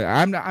know.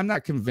 I'm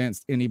not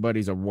convinced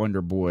anybody's a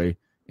wonder boy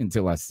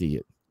until I see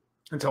it.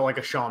 Until like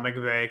a Sean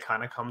McVay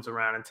kind of comes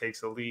around and takes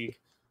the league.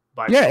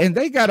 Yeah, and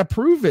they got to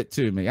prove it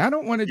to me. I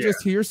don't want to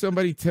just hear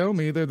somebody tell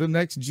me they're the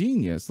next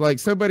genius.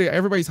 Like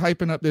everybody's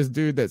hyping up this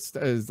dude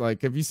is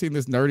like, have you seen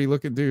this nerdy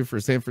looking dude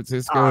for San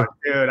Francisco? Oh,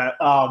 dude.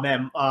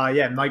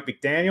 Mike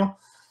McDaniel.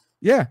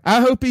 Yeah, I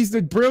hope he's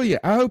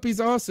brilliant. I hope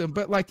he's awesome.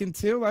 But like,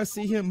 until I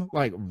see him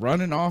like run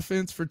an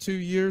offense for 2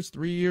 years,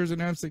 3 years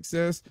and have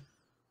success,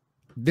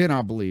 then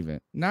I'll believe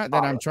it. Not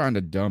that I'm trying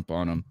to dump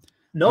on him.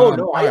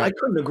 I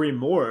couldn't agree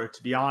more,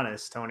 to be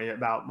honest, Tony,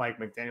 about Mike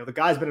McDaniel. The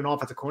guy's been an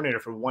offensive coordinator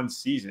for 1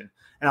 season,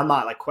 and I'm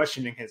not like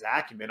questioning his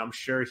acumen. I'm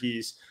sure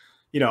he's,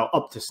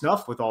 up to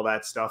snuff with all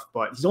that stuff,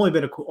 but he's only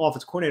been an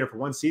offensive coordinator for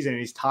 1 season, and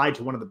he's tied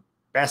to one of the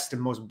best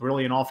and most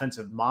brilliant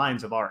offensive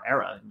minds of our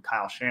era in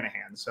Kyle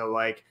Shanahan. So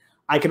like,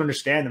 I can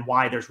understand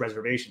why there's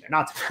reservation, and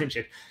not to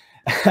mention,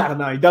 I don't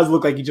know. He does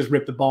look like he just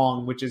ripped the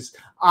bong, which is,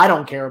 I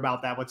don't care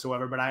about that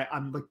whatsoever. But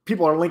I'm like,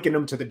 people are linking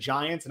him to the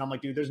Giants, and I'm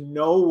like, dude, there's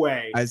no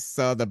way. I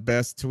saw the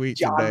best tweet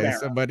today.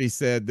 Somebody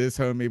said this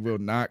homie will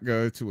not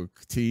go to a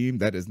team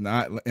that is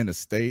not in a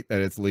state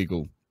that it's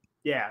legal.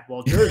 Yeah,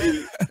 well,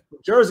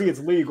 Jersey, it's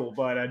legal,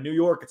 but New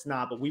York, it's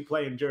not. But we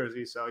play in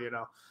Jersey, so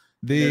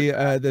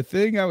The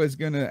thing I was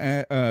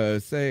gonna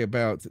say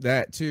about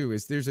that too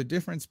is there's a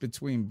difference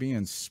between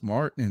being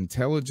smart and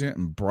intelligent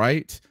and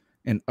bright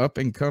and up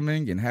and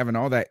coming and having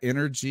all that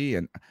energy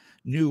and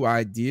new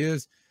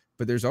ideas.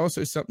 But there's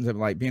also something to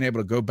like being able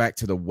to go back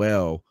to the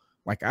well.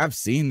 Like I've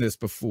seen this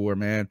before,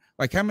 man.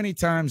 Like how many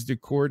times do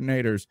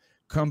coordinators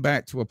come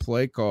back to a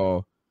play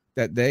call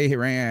that they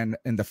ran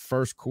in the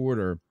first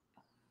quarter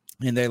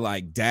and they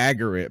like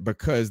dagger it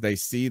because they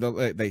see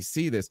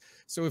this.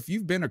 So if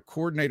you've been a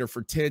coordinator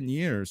for 10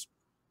 years,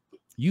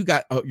 you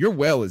got your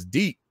well is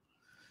deep.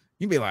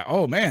 You'd be like,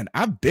 oh man,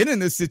 I've been in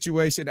this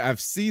situation.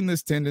 I've seen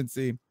this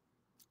tendency.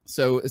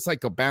 So it's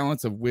like a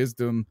balance of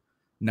wisdom,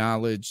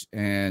 knowledge,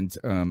 and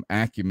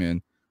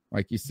acumen.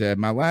 Like you said,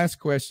 my last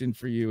question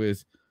for you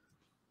is,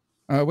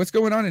 what's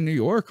going on in New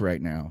York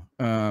right now?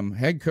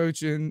 Head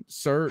coaching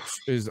search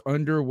is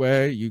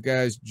underway. You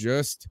guys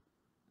just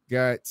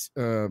got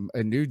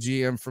a new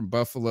GM from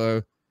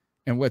Buffalo.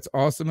 And what's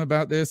awesome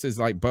about this is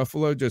like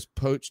Buffalo just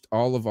poached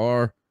all of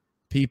our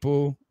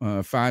people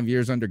 5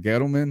 years under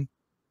Gettleman.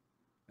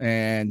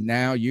 And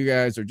now you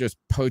guys are just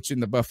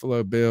poaching the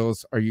Buffalo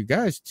Bills. Are you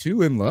guys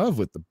too in love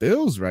with the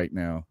Bills right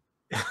now?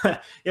 Yeah,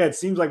 it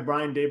seems like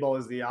Brian Daboll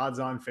is the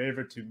odds-on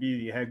favorite to be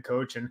the head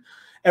coach. And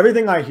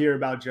everything I hear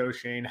about Joe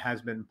Schoen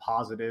has been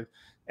positive.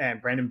 And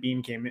Brandon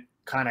Beane came in,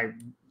 kind of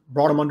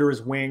brought him under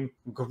his wing,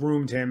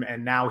 groomed him,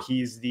 and now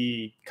he's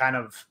the kind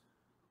of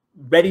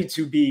ready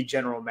to be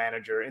general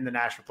manager in the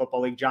National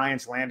Football League.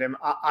 Giants land him.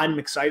 I'm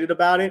excited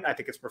about it. I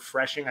think it's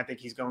refreshing. I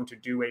think he's going to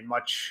do a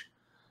much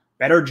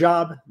better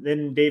job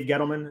than Dave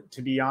Gettleman,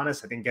 to be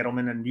honest. I think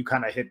Gettleman, and you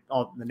kind of hit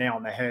the nail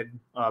on the head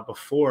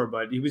before,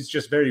 but he was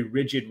just very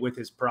rigid with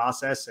his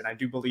process. And I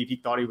do believe he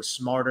thought he was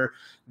smarter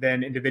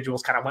than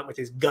individuals, kind of went with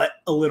his gut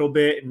a little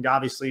bit. And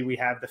obviously we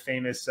have the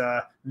famous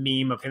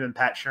meme of him and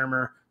Pat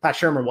Shurmur. Pat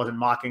Shurmur wasn't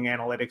mocking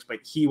analytics, but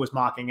he was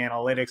mocking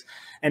analytics.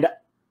 And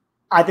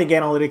I think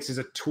analytics is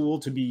a tool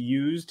to be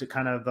used to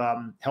kind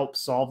of help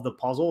solve the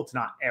puzzle. It's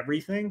not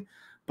everything,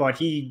 but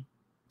he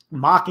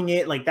mocking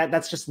it like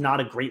that's just not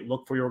a great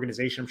look for your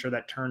organization. I'm sure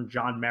that turned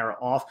John Mara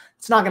off.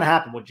 It's not going to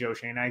happen with Joe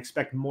Schoen. I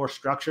expect more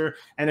structure.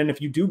 And then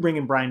if you do bring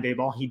in Brian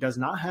Daboll, he does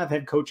not have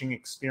head coaching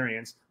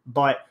experience,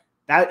 but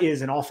that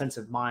is an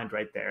offensive mind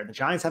right there. The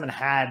Giants haven't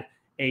had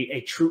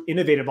a true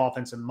innovative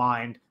offensive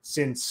mind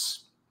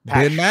since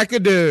Ben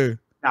McAdoo.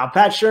 Now,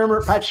 Pat Shurmur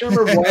was,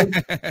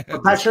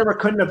 but Pat Shurmur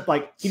couldn't have,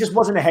 he just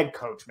wasn't a head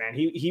coach, man.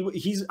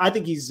 I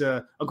think he's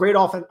a good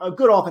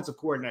offensive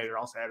coordinator.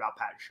 I'll say about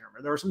Pat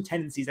Shurmur. There were some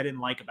tendencies I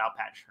didn't like about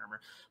Pat Shurmur,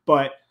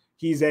 but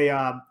he was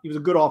a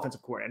good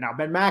offensive coordinator. Now,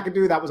 Ben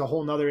McAdoo, that was a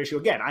whole nother issue.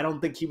 Again, I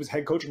don't think he was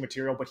head coaching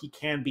material, but he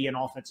can be an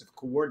offensive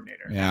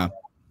coordinator. Yeah.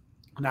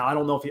 Now,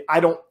 I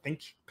don't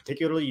think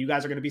particularly you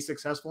guys are going to be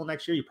successful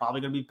next year. You're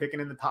probably going to be picking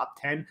in the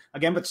top 10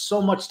 again, but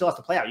so much still has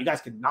to play out. You guys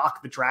could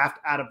knock the draft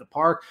out of the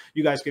park.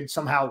 You guys could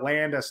somehow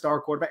land a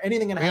star quarterback.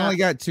 Anything can happen. We only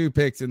got 2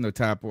 picks in the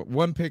top,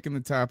 1 pick in the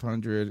top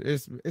 100.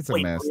 It's a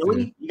mess.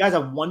 Really? Dude. You guys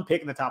have 1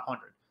 pick in the top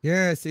 100.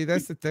 Yeah. See,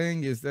 that's the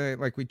thing is that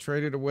we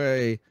traded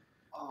away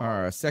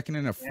our second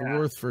and a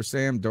fourth for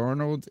Sam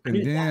Darnold.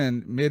 And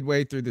then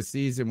midway through the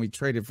season, we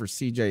traded for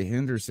CJ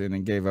Henderson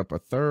and gave up a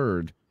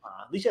third.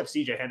 At least you have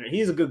CJ Henderson.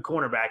 He's a good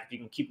cornerback if you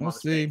can keep him on the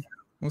stage.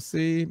 We'll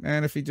see,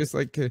 man. If he just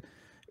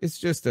it's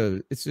just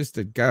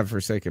a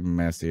godforsaken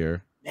mess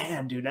here.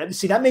 Man, dude,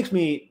 that makes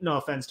me, no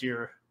offense to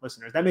your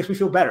listeners, that makes me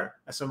feel better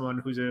as someone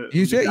who's a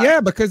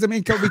because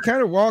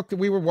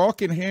we were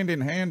walking hand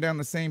in hand down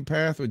the same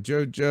path with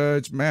Joe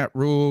Judge, Matt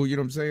Rule, you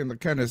know what I'm saying? The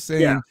kind of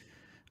same.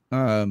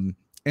 Yeah.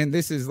 And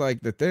this is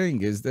the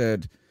thing is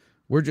that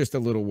we're just a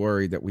little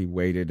worried that we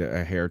waited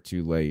a hair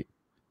too late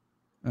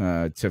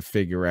to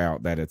figure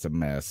out that it's a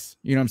mess.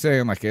 You know what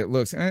I'm saying? It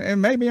looks, and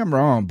maybe I'm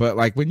wrong,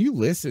 but when you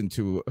listen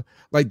to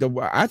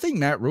I think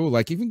Matt Rule,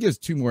 even gives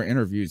 2 more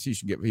interviews, he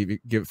should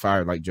get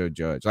fired like Joe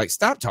Judge.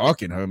 Stop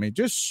talking, homie.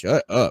 Just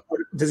shut up.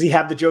 Does he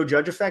have the Joe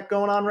Judge effect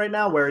going on right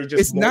now where he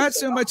just it's not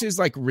so much as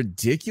like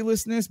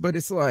ridiculousness, but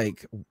it's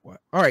like, all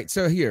right,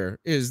 so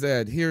here's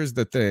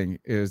the thing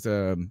is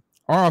our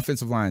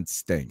offensive line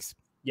stinks.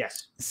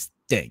 Yes.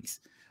 Stinks.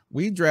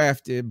 We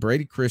drafted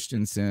Brady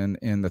Christensen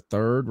in the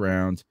 3rd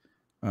round.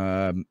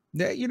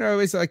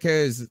 It's like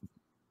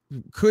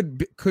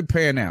could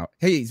pan out.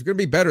 Hey, he's going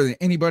to be better than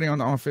anybody on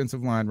the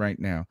offensive line right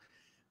now.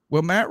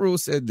 Well, Matt Rule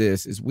said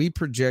this is we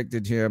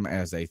projected him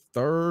as a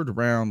 3rd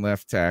round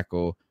left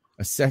tackle,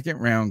 a 2nd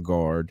round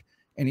guard.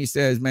 And he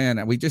says,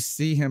 man, we just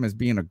see him as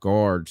being a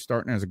guard,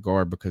 starting as a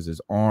guard because his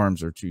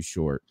arms are too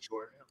short.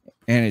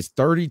 And it's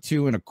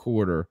 32 and a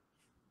quarter.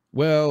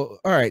 Well,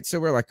 all right. So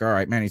we're like, all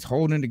right, man, he's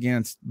holding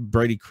against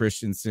Brady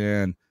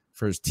Christensen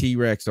for his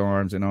T-Rex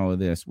arms and all of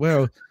this.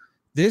 Well,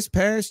 this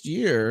past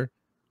year,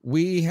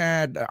 we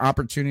had the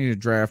opportunity to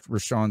draft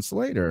Rashawn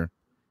Slater.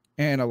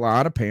 And a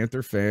lot of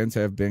Panther fans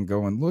have been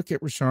going, look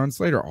at Rashawn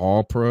Slater,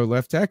 all pro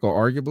left tackle,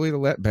 arguably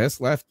the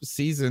best left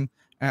season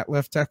at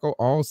left tackle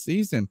all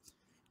season.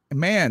 And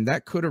man,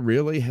 that could have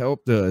really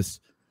helped us.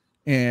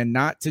 And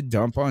not to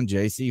dump on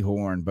JC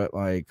Horn, but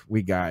like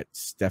we got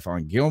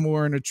Stephon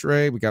Gilmore in a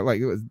trade. We got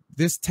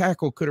this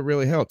tackle could have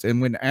really helped.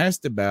 And when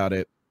asked about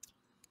it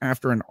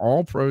after an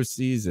all pro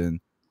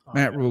season,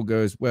 Matt Rule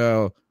goes,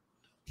 well,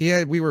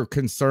 we were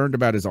concerned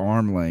about his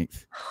arm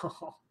length.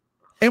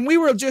 And we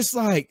were just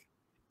like,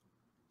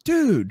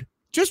 dude,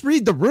 just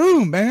read the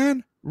room,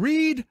 man.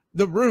 Read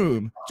the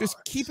room. Just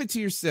keep it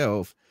to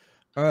yourself.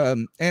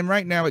 And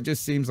right now it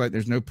just seems like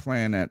there's no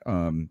plan at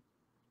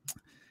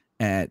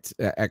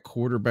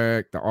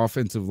quarterback, the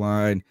offensive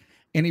line.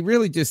 And he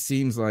really just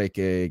seems like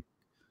he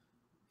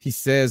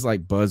says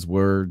like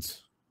buzzwords.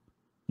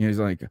 He's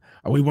like,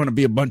 oh, we want to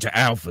be a bunch of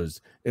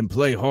alphas and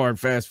play hard,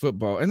 fast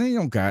football. And then you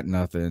don't got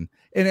nothing.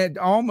 And it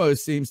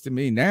almost seems to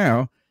me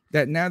now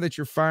that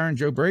you're firing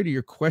Joe Brady,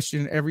 you're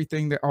questioning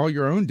everything, all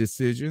your own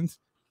decisions.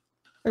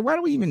 Like, why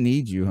do we even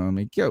need you,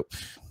 homie? Yo,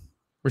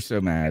 we're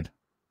so mad.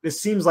 This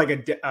seems like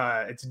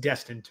it's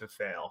destined to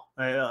fail.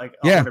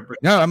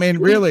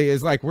 Really,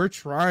 it's like we're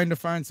trying to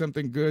find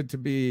something good to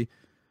be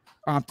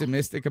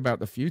optimistic about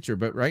the future.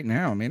 But right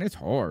now, I mean, it's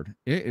hard.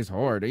 It is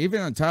hard. Even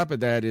on top of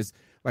that is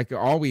like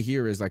all we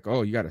hear is like,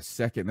 oh, you got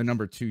the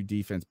number 2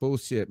 defense.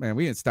 Bullshit, man.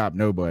 We didn't stop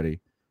nobody.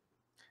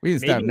 We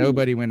didn't stop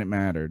nobody when it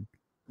mattered.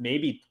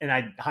 Maybe, and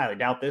I highly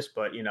doubt this,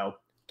 but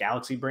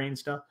galaxy brain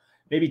stuff.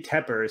 Maybe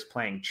Tepper is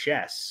playing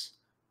chess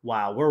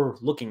while we're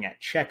looking at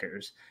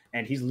checkers,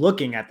 and he's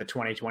looking at the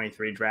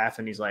 2023 draft,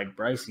 and he's like,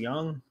 Bryce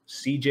Young,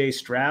 CJ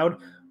Stroud,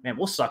 man,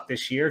 we'll suck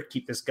this year.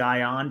 Keep this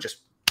guy on, just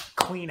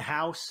clean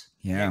house.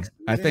 Yeah,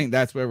 I think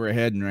that's where we're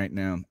heading right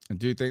now. I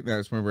do think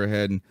that's where we're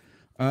heading.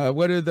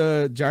 What do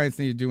the Giants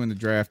need to do in the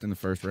draft in the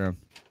 1st round?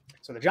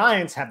 So the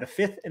Giants have the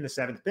 5th and the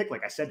 7th pick.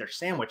 Like I said, they're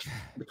sandwiched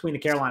between the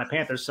Carolina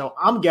Panthers. So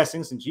I'm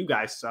guessing since you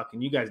guys suck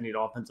and you guys need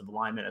offensive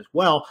linemen as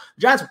well,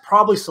 the Giants will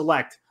probably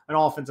select an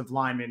offensive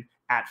lineman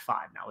at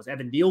 5. Now, is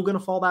Evan Neal going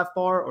to fall that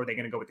far, or are they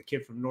going to go with the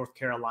kid from North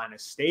Carolina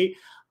State?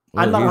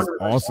 I'm not he's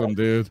awesome,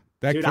 dude.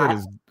 That kid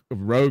is a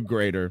road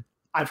grader.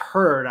 I've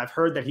heard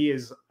that he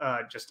is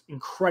just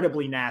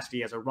incredibly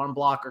nasty as a run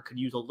blocker, could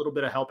use a little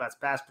bit of help as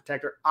pass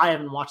protector. I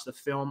haven't watched the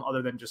film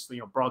other than just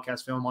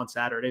broadcast film on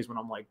Saturdays when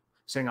I'm like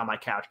sitting on my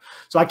couch.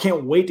 So I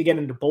can't wait to get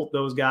into both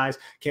those guys.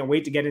 Can't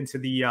wait to get into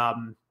the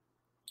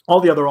all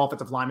the other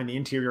offensive linemen, the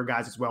interior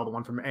guys as well, the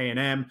one from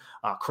A&M,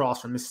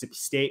 Cross from Mississippi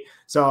State.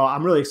 So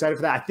I'm really excited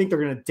for that. I think they're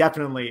going to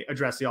definitely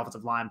address the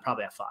offensive line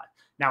probably at 5.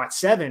 Now at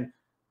 7,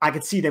 I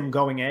could see them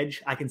going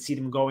edge. I can see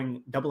them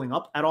doubling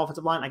up at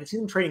offensive line. I can see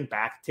them trading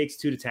back. It takes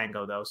 2 to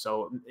tango, though.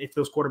 So if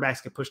those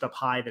quarterbacks get pushed up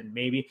high, then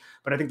maybe.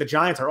 But I think the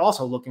Giants are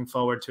also looking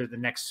forward to the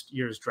next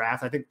year's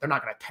draft. I think they're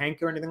not going to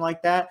tank or anything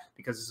like that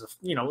because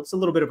it's a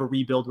little bit of a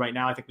rebuild right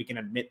now. I think we can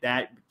admit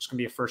that. It's going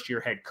to be a first-year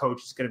head coach.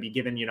 He's going to be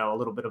given, a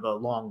little bit of a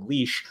long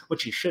leash,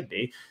 which he should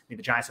be. I mean,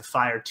 the Giants have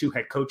fired 2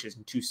 head coaches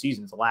in 2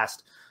 seasons,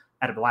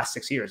 out of the last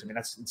 6 years. I mean,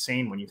 that's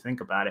insane when you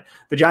think about it.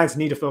 The Giants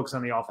need to focus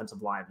on the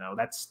offensive line, though.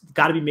 That's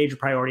got to be a major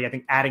priority. I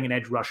think adding an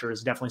edge rusher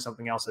is definitely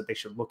something else that they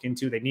should look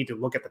into. They need to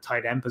look at the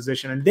tight end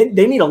position, and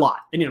they need a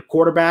lot. They need a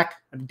quarterback.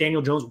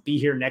 Daniel Jones will be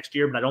here next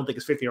year, but I don't think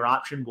his 5th-year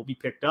option will be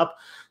picked up.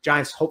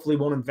 Giants hopefully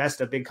won't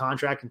invest a big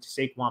contract into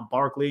Saquon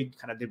Barkley,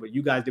 kind of did what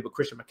you guys did with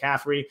Christian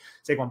McCaffrey.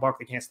 Saquon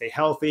Barkley can't stay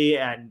healthy,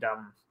 and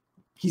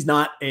he's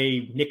not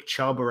a Nick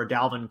Chubb or a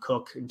Dalvin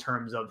Cook in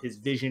terms of his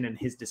vision and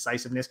his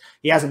decisiveness.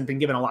 He hasn't been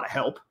given a lot of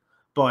help.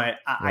 But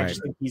I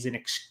just think he's an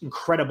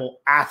incredible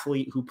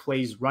athlete who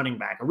plays running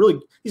back.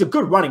 He's a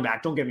good running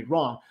back, don't get me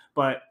wrong,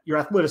 but your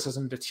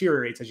athleticism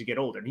deteriorates as you get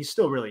older. And he's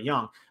still really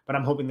young, but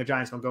I'm hoping the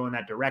Giants don't go in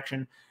that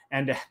direction.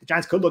 And the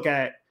Giants could look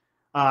at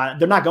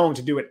they're not going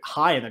to do it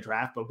high in the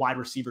draft, but wide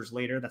receivers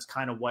later. That's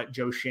kind of what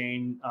Joe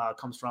Shane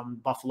comes from.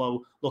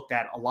 Buffalo looked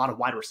at a lot of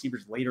wide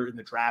receivers later in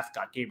the draft,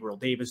 got Gabriel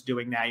Davis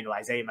doing that,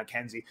 Isaiah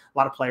McKenzie, a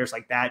lot of players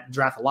like that.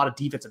 Draft a lot of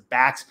defensive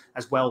backs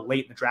as well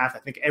late in the draft. I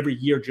think every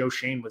year Joe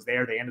Shane was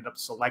there, they ended up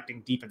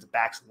selecting defensive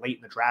backs late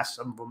in the draft.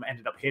 Some of them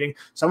ended up hitting.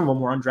 Some of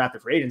them were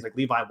undrafted free agents like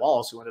Levi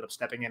Wallace, who ended up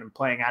stepping in and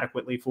playing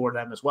adequately for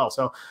them as well.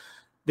 So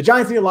the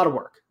Giants need a lot of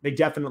work. They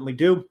definitely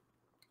do.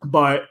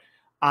 But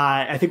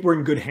I think we're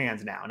in good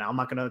hands now. Now, I'm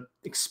not going to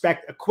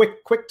expect a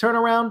quick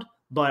turnaround,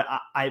 but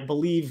I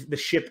believe the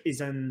ship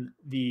is in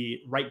the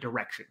right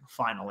direction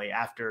finally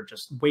after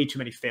just way too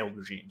many failed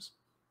regimes.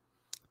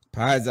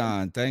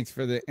 Paisan, thanks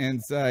for the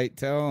insight.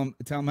 Tell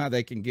them how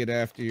they can get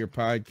after your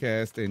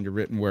podcast and your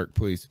written work,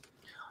 please.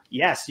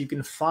 Yes, you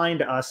can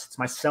find us. It's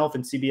myself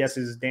and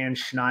CBS's Dan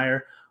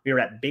Schneier. We are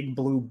at Big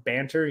Blue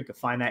Banter. You can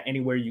find that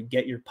anywhere you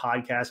get your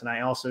podcast. And I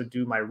also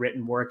do my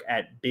written work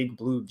at Big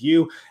Blue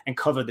View and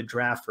cover the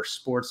draft for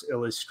Sports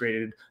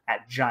Illustrated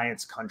at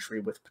Giants Country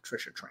with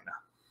Patricia Traina.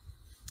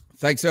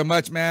 Thanks so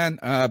much, man.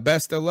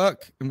 Best of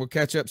luck, and we'll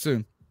catch up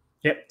soon.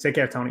 Yep. Take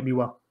care, Tony. Be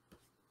well.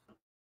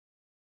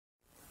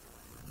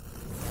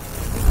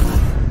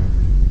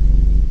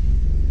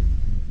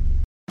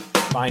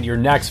 Find your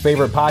next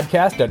favorite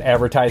podcast at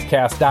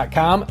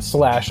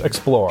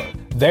advertisecast.com/explore.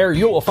 There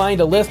you will find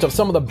a list of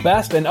some of the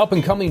best and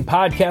up-and-coming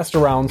podcasts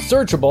around,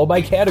 searchable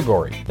by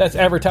category. That's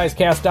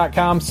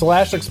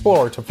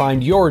advertisecast.com/explore to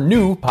find your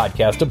new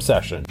podcast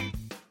obsession.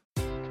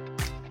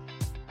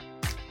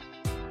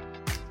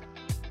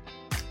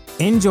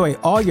 Enjoy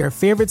all your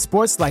favorite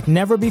sports like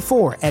never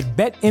before at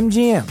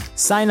BetMGM.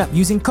 Sign up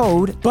using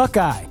code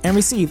Buckeye and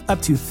receive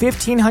up to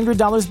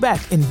 $1,500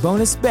 back in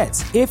bonus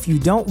bets if you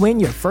don't win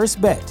your first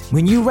bet.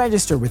 When you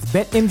register with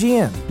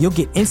BetMGM, you'll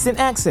get instant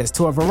access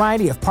to a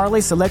variety of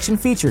parlay selection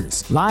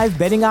features, live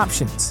betting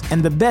options,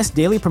 and the best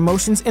daily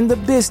promotions in the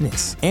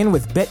business. And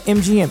with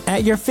BetMGM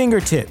at your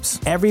fingertips,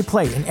 every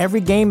play and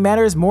every game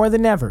matters more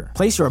than ever.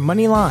 Place your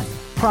money line,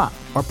 prop,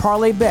 or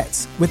parlay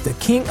bets with the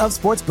king of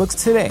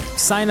sportsbooks today.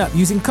 Sign up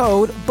using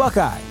code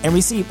Buckeye and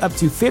receive up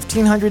to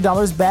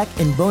 $1,500 back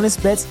in bonus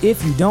bets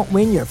if you don't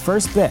win your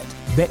first bet.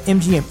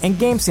 BetMGM and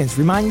GameSense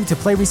remind you to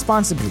play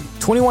responsibly.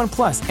 21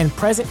 plus and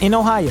present in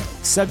Ohio,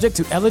 subject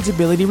to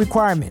eligibility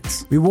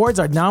requirements. Rewards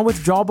are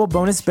non-withdrawable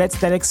bonus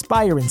bets that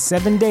expire in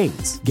 7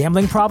 days.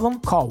 Gambling problem?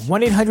 Call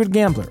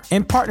 1-800-GAMBLER.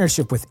 In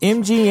partnership with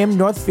MGM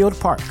Northfield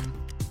Park.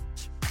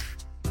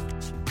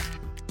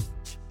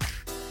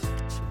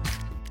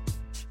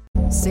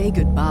 Say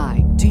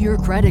goodbye to your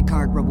credit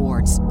card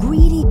rewards.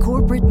 Greedy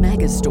corporate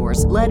mega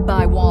stores, led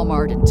by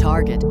Walmart and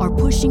Target, are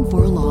pushing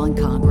for a law in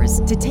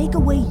Congress to take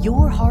away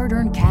your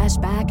hard-earned cash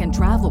back and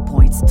travel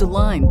points to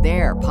line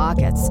their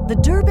pockets. The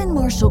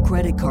Durbin-Marshall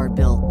credit card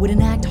bill would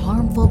enact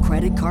harmful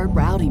credit card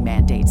routing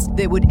mandates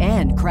that would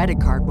end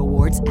credit card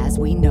rewards as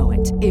we know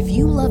it. If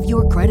you love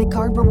your credit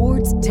card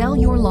rewards, tell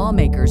your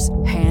lawmakers,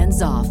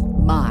 hands off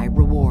my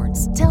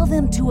rewards. Tell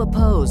them to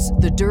oppose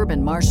the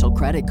Durbin-Marshall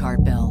credit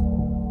card bill.